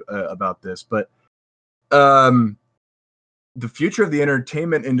to me about this, but the future of the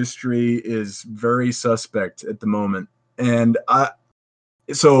entertainment industry is very suspect at the moment. And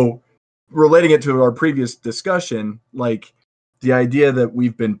so relating it to our previous discussion, like the idea that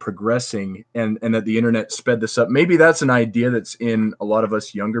we've been progressing and that the internet sped this up, maybe that's an idea that's in a lot of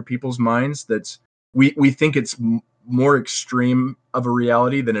us younger people's minds. That's we think it's more extreme of a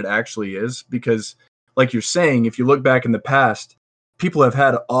reality than it actually is, because like you're saying, if you look back in the past, people have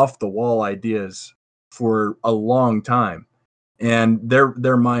had off the wall ideas for a long time, and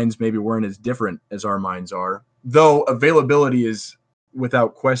their minds maybe weren't as different as our minds are, though availability is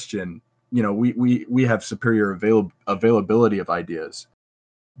without question, we have superior availability of ideas.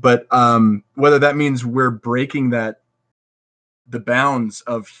 But whether that means we're breaking the bounds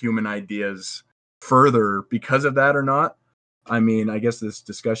of human ideas further because of that or not, I mean, I guess this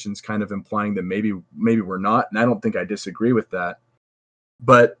discussion's kind of implying that maybe we're not, and I don't think I disagree with that.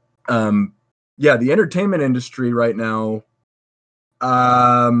 But yeah, the entertainment industry right now,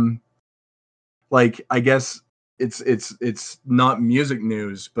 like, I guess it's not music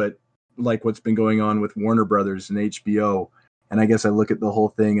news, but like what's been going on with Warner Brothers and HBO. And I guess I look at the whole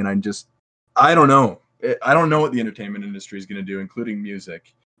thing and I don't know. I don't know what the entertainment industry is going to do, including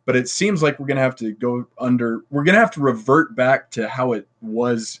music. But it seems like we're going to have to revert back to how it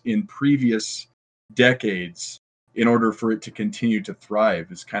was in previous decades in order for it to continue to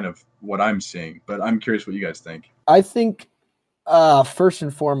thrive, is kind of what I'm seeing. But I'm curious what you guys think. I think, first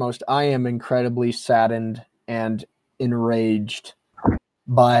and foremost, I am incredibly saddened and enraged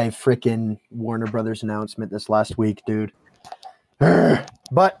by freaking Warner Brothers announcement this last week, dude.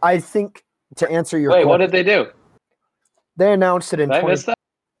 But I think, to answer your question, what did they do? They announced it in Did I miss that?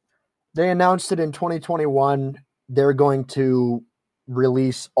 They announced it in 2021. They're going to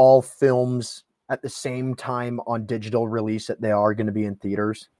release all films at the same time on digital release that they are going to be in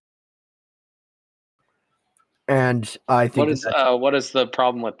theaters. And I think what is the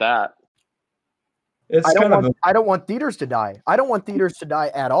problem with that? I don't want theaters to die. I don't want theaters to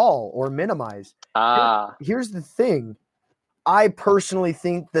die at all or minimize. Here's the thing. I personally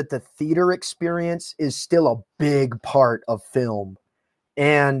think that the theater experience is still a big part of film.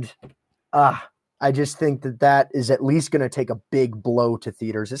 And I just think that is at least going to take a big blow to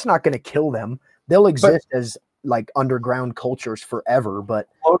theaters. It's not going to kill them. They'll exist as like underground cultures forever. But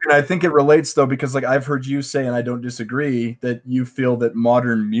Logan, I think it relates though, because like I've heard you say, and I don't disagree, that you feel that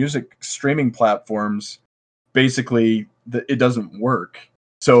modern music streaming platforms basically that it doesn't work.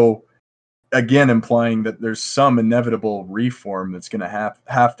 So again, implying that there's some inevitable reform that's going to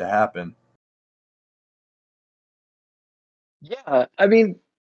have to happen. Yeah, I mean,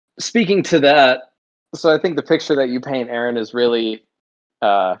 speaking to that, so I think the picture that you paint, Aaron, is really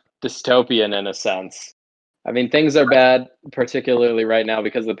dystopian in a sense. I mean, things are bad, particularly right now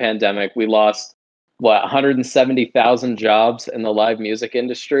because of the pandemic. We lost, 170,000 jobs in the live music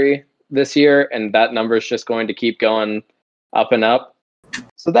industry this year, and that number is just going to keep going up and up.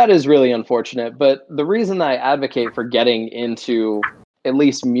 So that is really unfortunate. But the reason I advocate for getting into at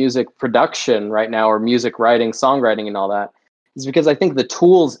least music production right now, or music writing, songwriting, and all that, is because I think the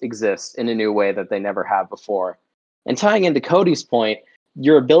tools exist in a new way that they never have before. And tying into Cody's point,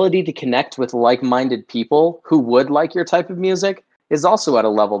 your ability to connect with like-minded people who would like your type of music is also at a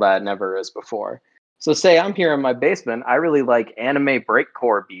level that it never is before. So say I'm here in my basement, I really like anime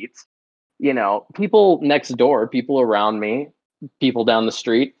breakcore beats. People next door, people around me, people down the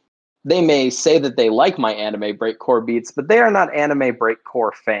street, they may say that they like my anime breakcore beats, but they are not anime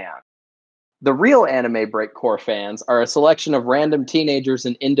breakcore fans. The real anime breakcore fans are a selection of random teenagers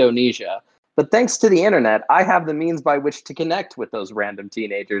in Indonesia. But thanks to the internet, I have the means by which to connect with those random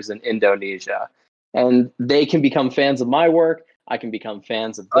teenagers in Indonesia. And they can become fans of my work. I can become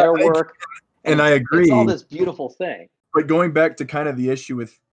fans of their work. And I agree. It's all this beautiful thing. But going back to kind of the issue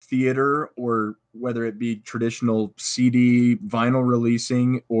with theater, or whether it be traditional CD, vinyl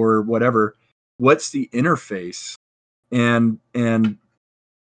releasing, or whatever, what's the interface? And we're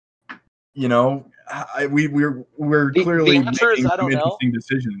clearly making some interesting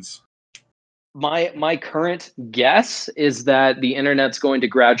decisions. My current guess is that the internet's going to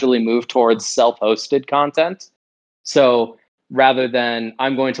gradually move towards self-hosted content. So rather than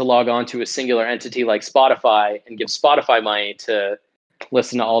I'm going to log on to a singular entity like Spotify and give Spotify money to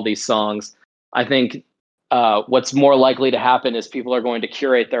listen to all these songs, I think what's more likely to happen is people are going to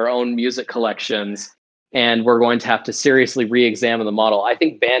curate their own music collections, and we're going to have to seriously re-examine the model. I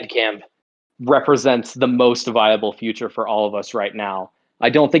think Bandcamp represents the most viable future for all of us right now. I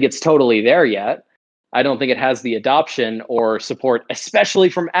don't think it's totally there yet. I don't think it has the adoption or support,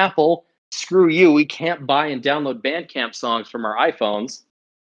 especially from Apple. Screw you. We can't buy and download Bandcamp songs from our iPhones.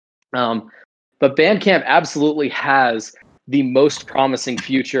 But Bandcamp absolutely has the most promising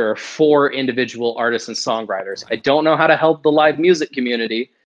future for individual artists and songwriters. I don't know how to help the live music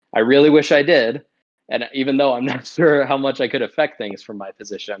community. I really wish I did. And even though I'm not sure how much I could affect things from my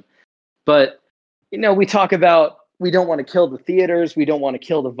position. But, we talk about we don't want to kill the theaters. We don't want to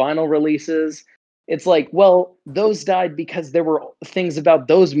kill the vinyl releases. It's like, well, those died because there were things about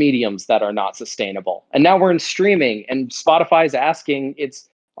those mediums that are not sustainable. And now we're in streaming, and Spotify's asking its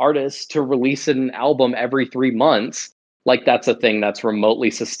artists to release an album every 3 months. Like that's a thing that's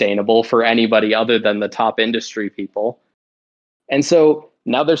remotely sustainable for anybody other than the top industry people. And so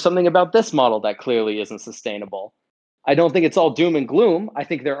now there's something about this model that clearly isn't sustainable. I don't think it's all doom and gloom. I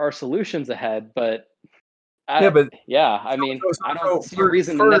think there are solutions ahead, but I don't see a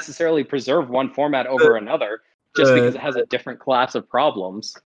reason to necessarily preserve one format over another just because it has a different class of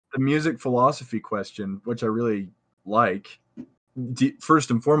problems. The music philosophy question, which I really like, first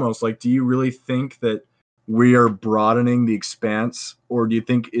and foremost, do you really think that we are broadening the expanse, or do you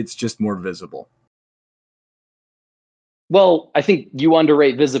think it's just more visible? Well, I think you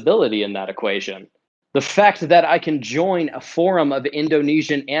underrate visibility in that equation. The fact that I can join a forum of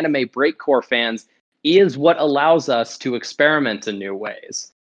Indonesian anime breakcore fans is what allows us to experiment in new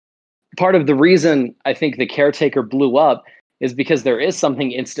ways. Part of the reason I think The Caretaker blew up is because there is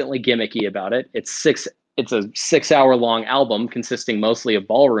something instantly gimmicky about it. It's a 6-hour-long album consisting mostly of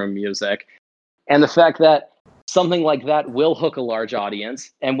ballroom music. And the fact that something like that will hook a large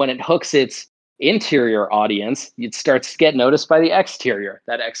audience. And when it hooks its interior audience, it starts to get noticed by the exterior.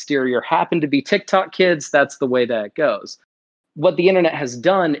 That exterior happened to be TikTok kids. That's the way that it goes. What the internet has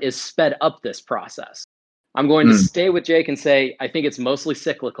done is sped up this process. I'm going to stay with Jake and say, I think it's mostly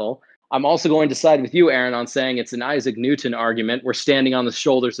cyclical. I'm also going to side with you, Aaron, on saying it's an Isaac Newton argument. We're standing on the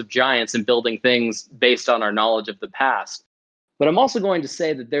shoulders of giants and building things based on our knowledge of the past. But I'm also going to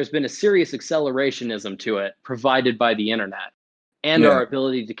say that there's been a serious accelerationism to it provided by the internet and our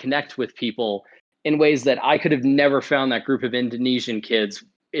ability to connect with people in ways that I could have never found that group of Indonesian kids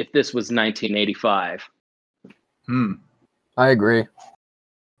if this was 1985. I agree.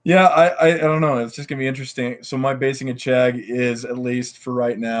 Yeah, I don't know. It's just going to be interesting. So my basing a Chag is, at least for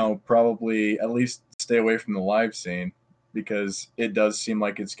right now, probably at least stay away from the live scene, because it does seem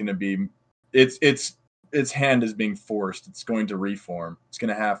like it's going to be its hand is being forced. It's going to reform. It's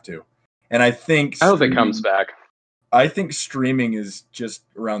going to have to. And I hope it comes back. I think streaming is just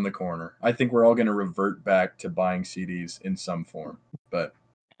around the corner. I think we're all going to revert back to buying CDs in some form. But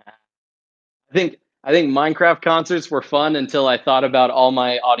I think Minecraft concerts were fun until I thought about all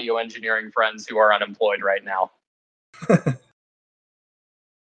my audio engineering friends who are unemployed right now.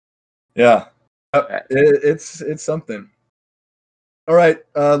 Yeah, it's something. All right,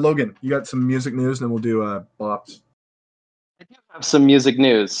 Logan, you got some music news, and then we'll do bops. I do have some music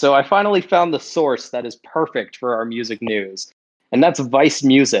news. So I finally found the source that is perfect for our music news, and that's Vice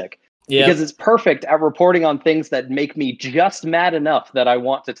Music. Yep. Because it's perfect at reporting on things that make me just mad enough that I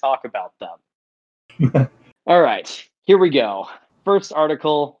want to talk about them. All right, here we go. First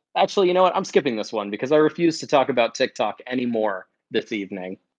article. Actually, you know what? I'm skipping this one because I refuse to talk about TikTok anymore this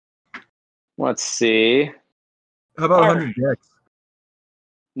evening. Let's see. How about 100 gex?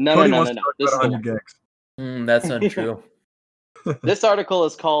 No. This is 100 gex. That's untrue. This article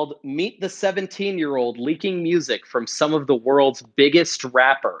is called Meet the 17-Year-Old Leaking Music from Some of the World's Biggest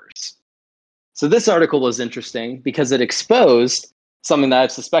Rappers. So this article was interesting because it exposed something that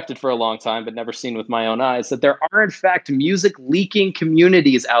I've suspected for a long time but never seen with my own eyes, that there are in fact music leaking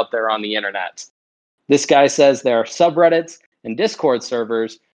communities out there on the internet. This guy says there are subreddits and Discord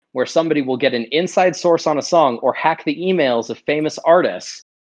servers where somebody will get an inside source on a song or hack the emails of famous artists,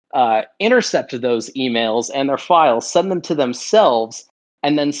 intercept those emails and their files, send them to themselves,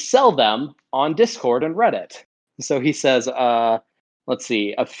 and then sell them on Discord and Reddit. So he says, let's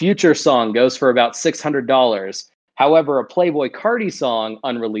see, a Future song goes for about $600. However, a Playboi Carti song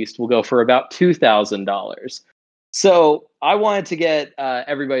unreleased will go for about $2,000. So I wanted to get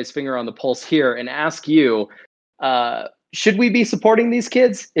everybody's finger on the pulse here and ask you, should we be supporting these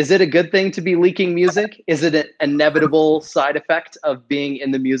kids? Is it a good thing to be leaking music? Is it an inevitable side effect of being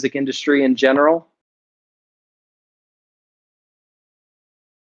in the music industry in general?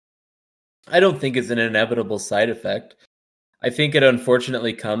 I don't think it's an inevitable side effect. I think it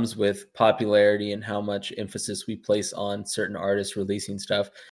unfortunately comes with popularity and how much emphasis we place on certain artists releasing stuff.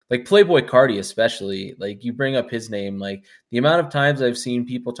 Like Playboi Carti especially, like you bring up his name, like the amount of times I've seen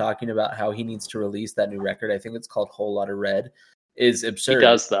people talking about how he needs to release that new record, I think it's called Whole Lotta Red, is absurd. He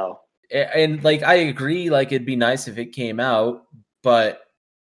does though. And like, I agree, like it'd be nice if it came out, but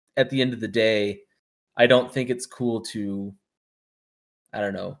at the end of the day, I don't think it's cool to, I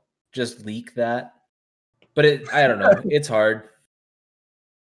don't know, just leak that. But I don't know. It's hard.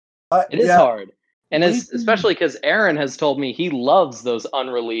 It is hard. And especially because Aaron has told me he loves those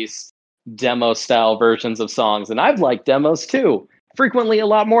unreleased demo style versions of songs. And I've liked demos too. Frequently a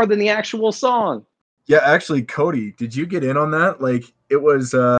lot more than the actual song. Yeah, actually, Cody, did you get in on that? Like, it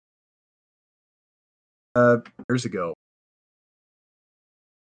was years ago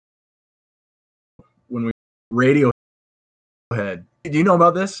when we Radiohead. Do you know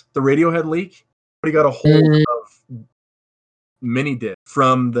about this? The Radiohead leak? We got a hold of mini disc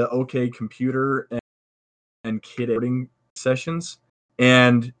from the OK Computer and Kid recording sessions,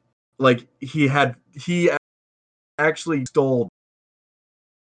 and like he actually stole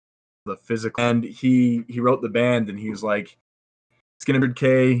the physical, and he wrote the band, and he was like, it's gonna be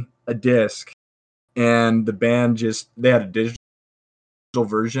 $100K a disc, and the band they had a digital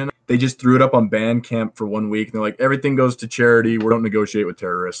version. They just threw it up on Bandcamp for 1 week, and they're like, everything goes to charity. We don't negotiate with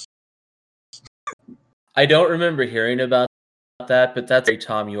terrorists. I don't remember hearing about that, but that's a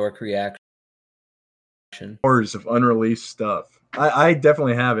Tom York reaction. Hours of unreleased stuff. I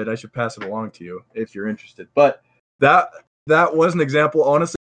definitely have it. I should pass it along to you if you're interested. But that was an example.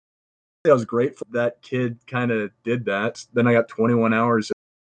 Honestly, I was grateful that kid kind of did that. Then I got 21 hours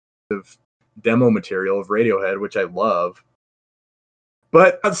of demo material of Radiohead, which I love.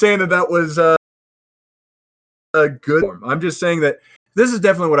 But I'm not saying that was a good form. I'm just saying that this is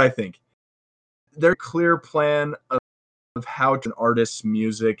definitely what I think. There's a clear plan of how to an artist's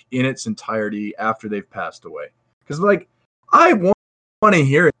music in its entirety after they've passed away. Because, like, I want to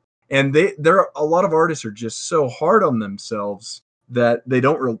hear it. And there are a lot of artists are just so hard on themselves that they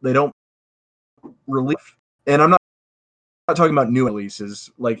don't release. And I'm not talking about new releases.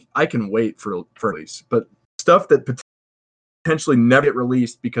 Like, I can wait for release. But stuff that potentially never get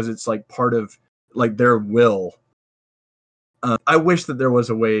released because it's like part of like their will. I wish that there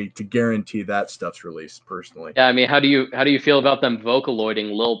was a way to guarantee that stuff's released personally. Yeah, I mean, how do you feel about them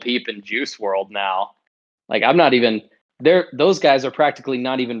Vocaloiding Lil Peep and Juice WRLD now? Like, I'm not even there. Those guys are practically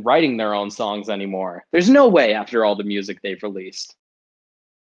not even writing their own songs anymore. There's no way after all the music they've released.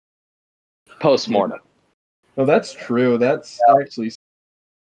 Post-mortem. Well, that's true. That's actually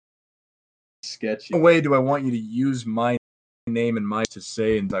sketchy. No way do I want you to use my name and my to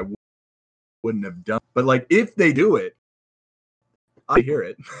say, and I wouldn't have done. But like, if they do it, I hear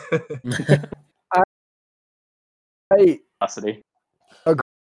it.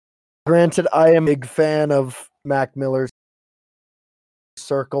 Granted, I am a big fan of Mac Miller's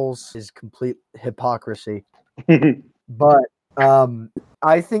Circles. Is complete hypocrisy. But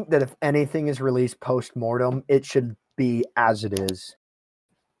I think that if anything is released post-mortem, it should be as it is.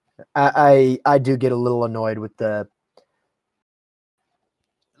 I do get a little annoyed with the,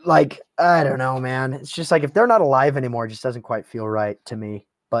 like, I don't know, man. It's just like if they're not alive anymore, it just doesn't quite feel right to me.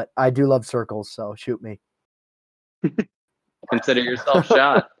 But I do love Circles, so shoot me. Consider yourself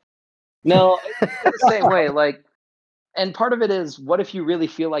shot. No, it's the same way. Like, and part of it is, what if you really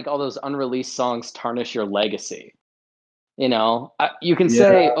feel like all those unreleased songs tarnish your legacy? You know, you can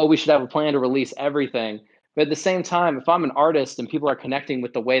say, oh, we should have a plan to release everything. But at the same time, if I'm an artist and people are connecting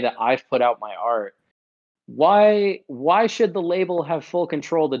with the way that I've put out my art, why should the label have full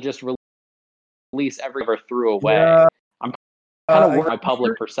control to just release every ever threw away? Yeah. I'm kind of worried my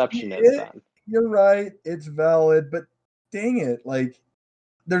public perception is then. You're right. It's valid. But dang it. Like,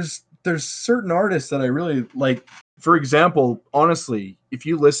 there's certain artists that I really like. For example, honestly, if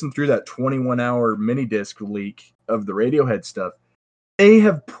you listen through that 21-hour mini disc leak of the Radiohead stuff, they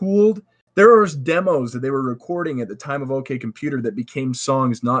have pooled. There was demos that they were recording at the time of OK Computer that became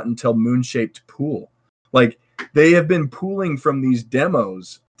songs not until Moonshaped Pool. Like, they have been pooling from these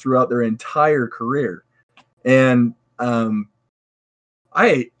demos throughout their entire career. And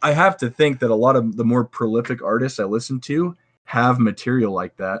I have to think that a lot of the more prolific artists I listen to have material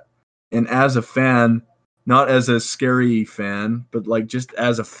like that. And as a fan, not as a scary fan, but like just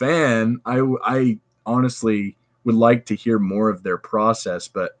as a fan, I honestly would like to hear more of their process.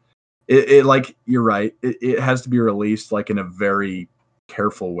 But it like, you're right, it has to be released like in a very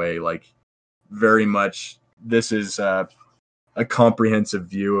careful way, like very much this is a comprehensive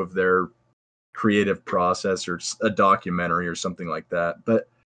view of their creative process or a documentary or something like that. But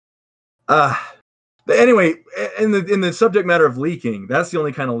anyway, in the subject matter of leaking, that's the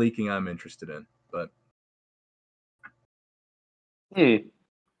only kind of leaking I'm interested in. But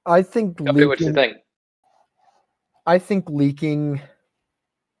I think Tell me what you think. I think leaking.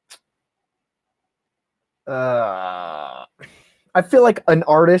 I feel like an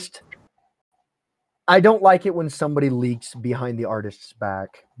artist. I don't like it when somebody leaks behind the artist's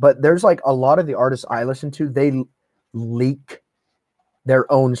back, but there's like a lot of the artists I listen to, they leak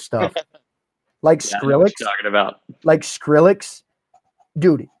their own stuff. Like Yeah, I know what Skrillex. you're talking about. Like Skrillex,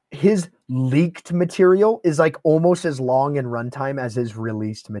 dude, his leaked material is like almost as long in runtime as his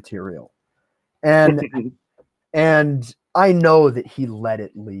released material. And and I know that he let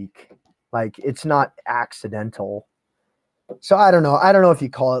it leak. Like it's not accidental. So I don't know. I don't know if you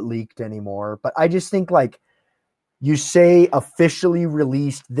call it leaked anymore, but I just think like you say officially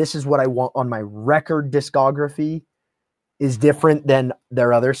released, this is what I want on my record discography is different than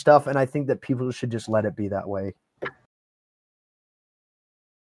their other stuff. And I think that people should just let it be that way.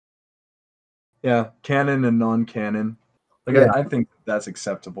 Yeah, canon and non-canon. Like Yeah. I think that's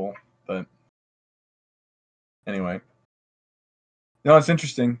acceptable, but anyway. No, it's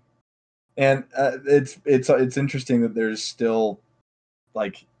interesting, and it's interesting that there's still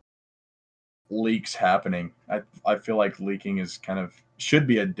like leaks happening. I feel like leaking is kind of should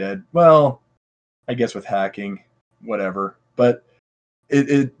be a dead. Well, I guess with hacking, whatever, but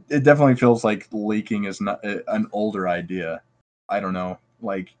it definitely feels like leaking is not an older idea. I don't know,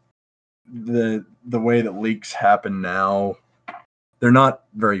 like the way that leaks happen now, they're not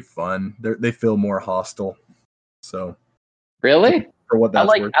very fun. They feel more hostile. So Really? for what that's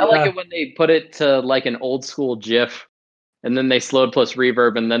worth, I like it when they put it to like an old school GIF, and then they slowed plus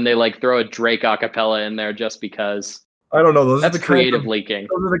reverb, and then they like throw a Drake acapella in there just because. I don't know. Those That's are the creative leaking.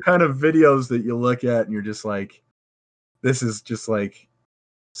 Those are the kind of videos that you look at and you're just like, this is just like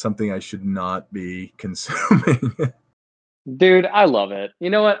something I should not be consuming. Dude, I love it. You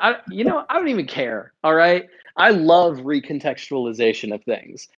know what? I don't even care. All right. I love recontextualization of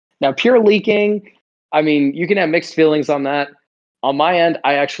things. Now, pure leaking, I mean, you can have mixed feelings on that. On my end,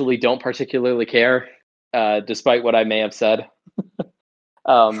 I actually don't particularly care, despite what I may have said.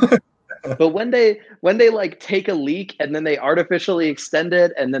 But when they like take a leak and then they artificially extend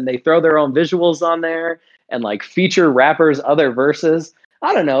it and then they throw their own visuals on there and like feature rappers' other verses,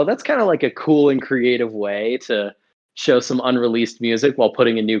 I don't know. That's kind of like a cool and creative way to show some unreleased music while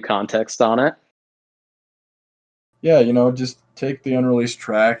putting a new context on it. Yeah, just take the unreleased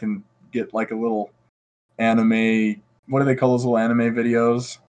track and get like a little anime. What do they call those little anime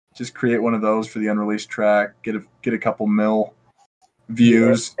videos? Just create one of those for the unreleased track. Get a couple mil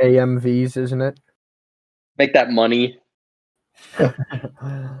views. Yeah, AMVs, isn't it? Make that money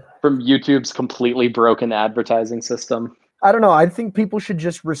from YouTube's completely broken advertising system. I don't know. I think people should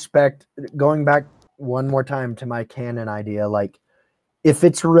just respect, going back one more time to my canon idea, like if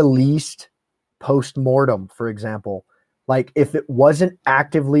it's released post-mortem, for example, like if it wasn't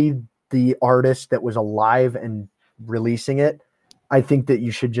actively the artist that was alive and releasing it, I think that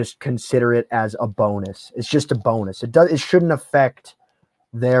you should just consider it as a bonus. It's just a bonus. It shouldn't affect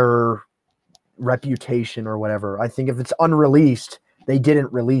their reputation or whatever. I think if it's unreleased, they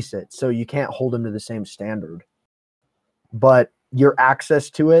didn't release it, so you can't hold them to the same standard. But your access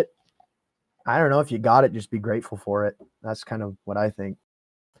to it, I don't know, if you got it, just be grateful for it. That's kind of what I think.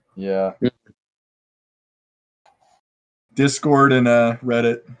 Yeah. Discord and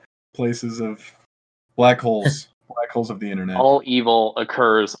Reddit, places of black holes of the internet. All evil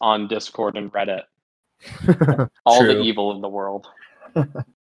occurs on Discord and Reddit. All the evil in the world.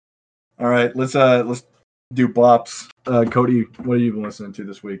 All right, let's do bops. Cody, what have you been listening to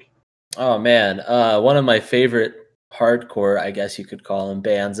this week? Oh man, one of my favorite hardcore, I guess you could call them,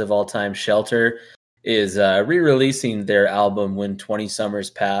 bands of all time, Shelter, is re-releasing their album When 20 Summers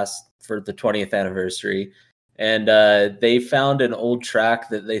Pass for the 20th anniversary. And they found an old track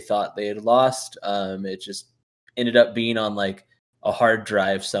that they thought they had lost. It just ended up being on like a hard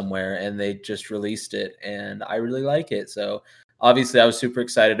drive somewhere, and they just released it, and I really like it. So obviously I was super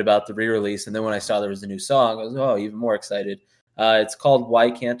excited about the re-release, and then when I saw there was a new song, I was even more excited. It's called Why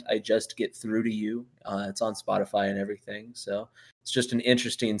Can't I Just Get Through to You? It's on Spotify and everything. So it's just an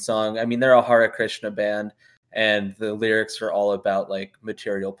interesting song. I mean, they're a Hare Krishna band, and the lyrics are all about like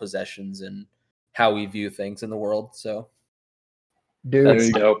material possessions and how we view things in the world. So dude, that's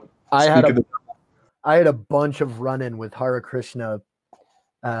dope. I had a bunch of run-in with Hare Krishna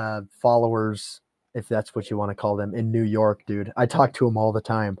followers, if that's what you want to call them, in New York, dude. I talk to them all the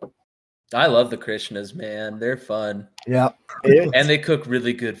time. I love the Krishnas, man. They're fun. Yeah. And they cook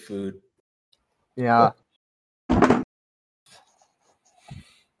really good food. Yeah. I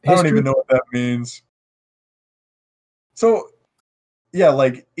don't even know what that means. So, yeah,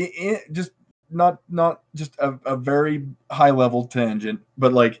 like just not just a very high level tangent,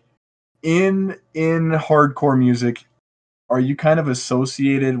 but like in hardcore music, are you kind of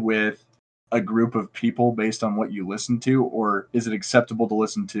associated with a group of people based on what you listen to, or is it acceptable to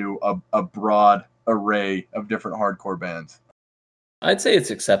listen to a broad array of different hardcore bands? I'd say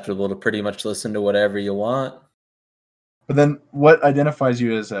it's acceptable to pretty much listen to whatever you want. But then what identifies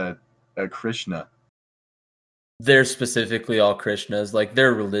you as a Krishna? They're specifically all Krishnas. Like,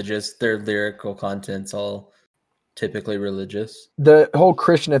 they're religious. Their lyrical content's all typically religious. The whole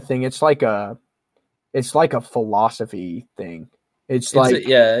Krishna thing, it's like a philosophy thing. It's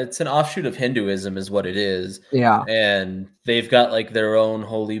an offshoot of Hinduism is what it is. Yeah. And they've got like their own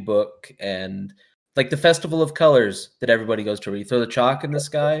holy book and like the Festival of Colors that everybody goes to. Where you throw the chalk in the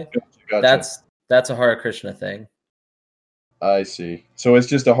sky. Gotcha. That's a Hare Krishna thing. I see. So it's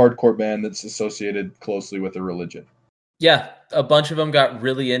just a hardcore band that's associated closely with a religion. Yeah, a bunch of them got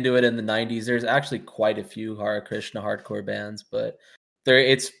really into it in the 90s. There's actually quite a few Hare Krishna hardcore bands, but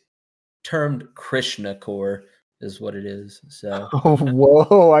it's termed Krishna core is what it is. So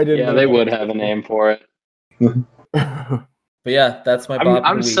whoa, I didn't know they would have a name for it. But yeah, that's my Bob.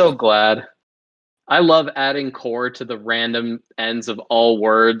 I'm so glad. I love adding core to the random ends of all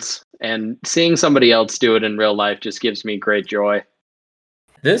words, and seeing somebody else do it in real life just gives me great joy.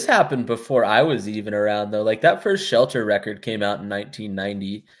 This happened before I was even around, though. Like, that first Shelter record came out in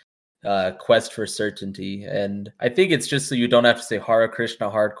 1990, Quest for Certainty. And I think it's just so you don't have to say Hare Krishna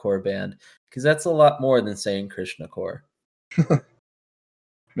hardcore band, because that's a lot more than saying Krishna core.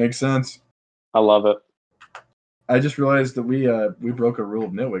 Makes sense. I love it. I just realized that we broke a rule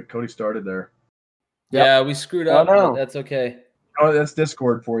of Nitwit. Cody started there. Yep. Yeah, we screwed up. Oh, no. That's okay. Oh, that's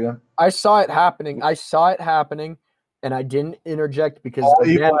Discord for you. I saw it happening, and I didn't interject because,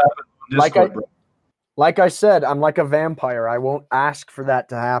 again, like I said, I'm like a vampire. I won't ask for that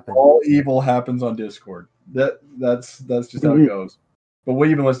to happen. All evil happens on Discord. That's just how it goes. But what have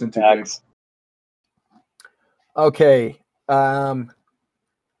you been listening to, Jake? Okay.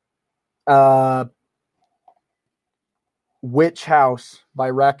 Witch House by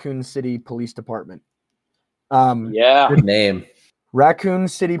Raccoon City Police Department. Good name. Raccoon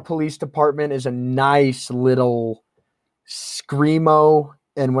City Police Department is a nice little screamo,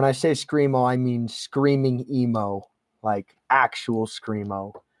 and when I say screamo, I mean screaming emo, like actual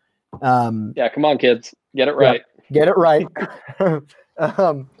screamo. Yeah, come on, kids, get it right. Yeah, get it right.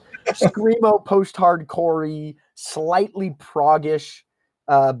 Screamo, post-hardcore-y, slightly proggish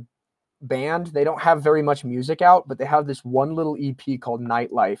band. They don't have very much music out, but they have this one little EP called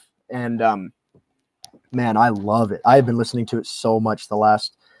Nightlife, and man, I love it. I've been listening to it so much the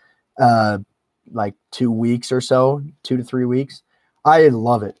last like 2 weeks or so, 2 to 3 weeks. I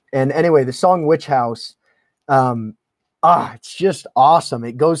love it. And anyway, the song Witch House, it's just awesome.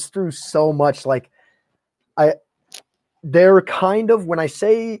 It goes through so much. Like they're kind of, when I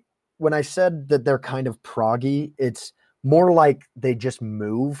said that they're kind of proggy, it's more like they just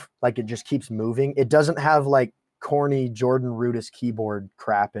move, like it just keeps moving. It doesn't have like corny Jordan Rudess keyboard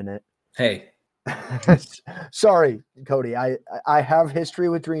crap in it. Hey. Sorry, Cody. I have history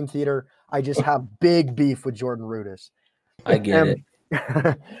with Dream Theater. I just have big beef with Jordan Rudess. I get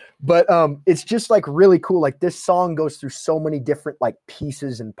it. But it's just like really cool. Like this song goes through so many different like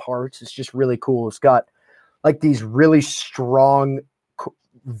pieces and parts. It's just really cool. It's got like these really strong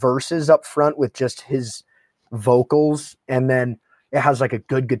verses up front with just his vocals, and then it has like a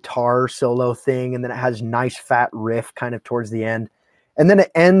good guitar solo thing, and then it has nice fat riff kind of towards the end. And then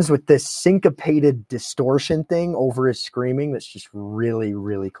it ends with this syncopated distortion thing over his screaming that's just really,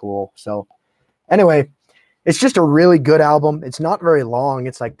 really cool. So anyway, it's just a really good album. It's not very long.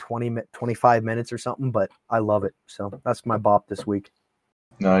 It's like 25 minutes or something, but I love it. So that's my bop this week.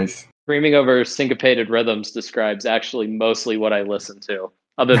 Nice. Screaming over syncopated rhythms describes actually mostly what I listen to,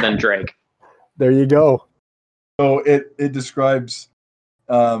 other than Drake. There you go. So it describes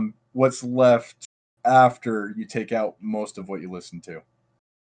what's left after you take out most of what you listen to.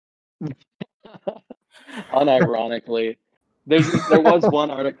 Unironically, there was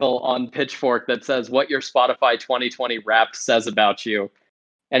one article on Pitchfork that says what your Spotify 2020 Wrapped says about you,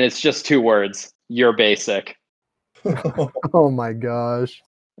 and it's just 2 words: you're basic. Oh my gosh,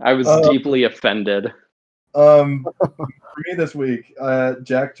 I was deeply offended. For me this week,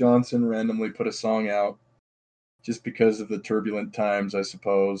 Jack Johnson randomly put a song out just because of the turbulent times, I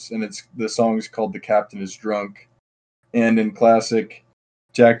suppose. And the song's called The Captain is Drunk. And in classic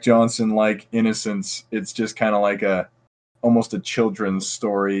Jack Johnson like innocence, it's just kind of like almost a children's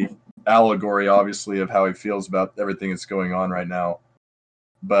story, allegory, obviously, of how he feels about everything that's going on right now.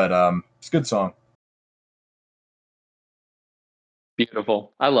 But it's a good song.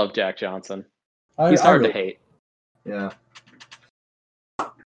 Beautiful. I love Jack Johnson. He's hard to hate. Yeah.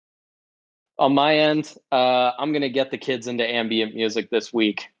 On my end, I'm going to get the kids into ambient music this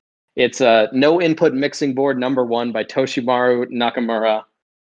week. It's No Input Mixing Board #1 by Toshimaru Nakamura.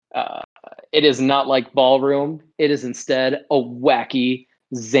 It is not like Ballroom. It is instead a wacky,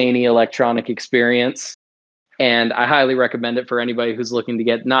 zany electronic experience. And I highly recommend it for anybody who's looking to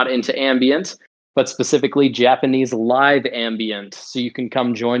get not into ambient, but specifically Japanese live ambient. So you can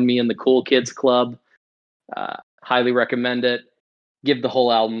come join me in the Cool Kids Club. Highly recommend it. Give the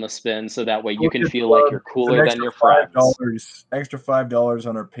whole album a spin so that way you can feel like you're cooler than your friends. Extra $5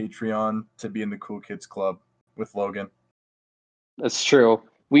 on our Patreon to be in the Cool Kids Club with Logan. That's true.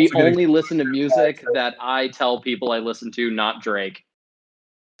 We only listen to music that I tell people I listen to, not Drake.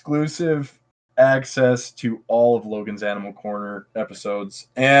 Exclusive access to all of Logan's Animal Corner episodes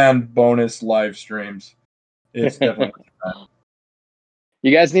and bonus live streams. It's definitely fun.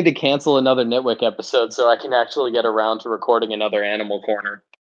 You guys need to cancel another Nitwick episode so I can actually get around to recording another Animal Corner.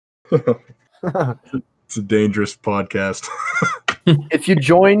 It's a dangerous podcast. If you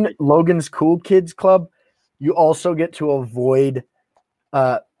join Logan's Cool Kids Club, you also get to avoid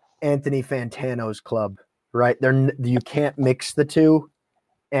Anthony Fantano's club, right? You can't mix the two,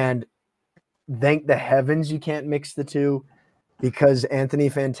 and thank the heavens you can't mix the two, because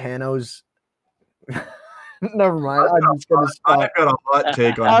Anthony Fantano's never mind. I'm just gonna stop. I've got a hot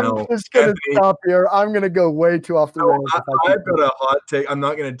take on I'm just gonna stop here. I'm gonna go way too off the rails. I've got a hot take. I'm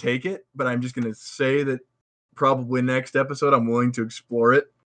not gonna take it, but I'm just gonna say that probably next episode I'm willing to explore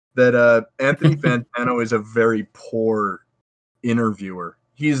it. That Anthony Fantano is a very poor interviewer.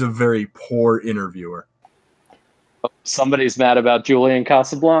 He's a very poor interviewer. Somebody's mad about Julian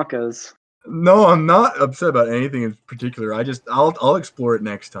Casablancas. No, I'm not upset about anything in particular. I'll explore it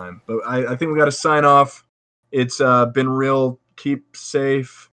next time. But I think we got to sign off. It's been real. Keep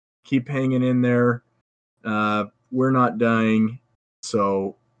safe. Keep hanging in there. We're not dying,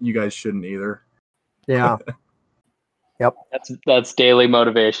 so you guys shouldn't either. Yeah. Yep. That's daily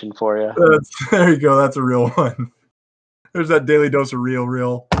motivation for you. There you go. That's a real one. There's that daily dose of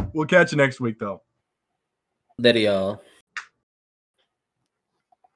real. We'll catch you next week, though. There y'all.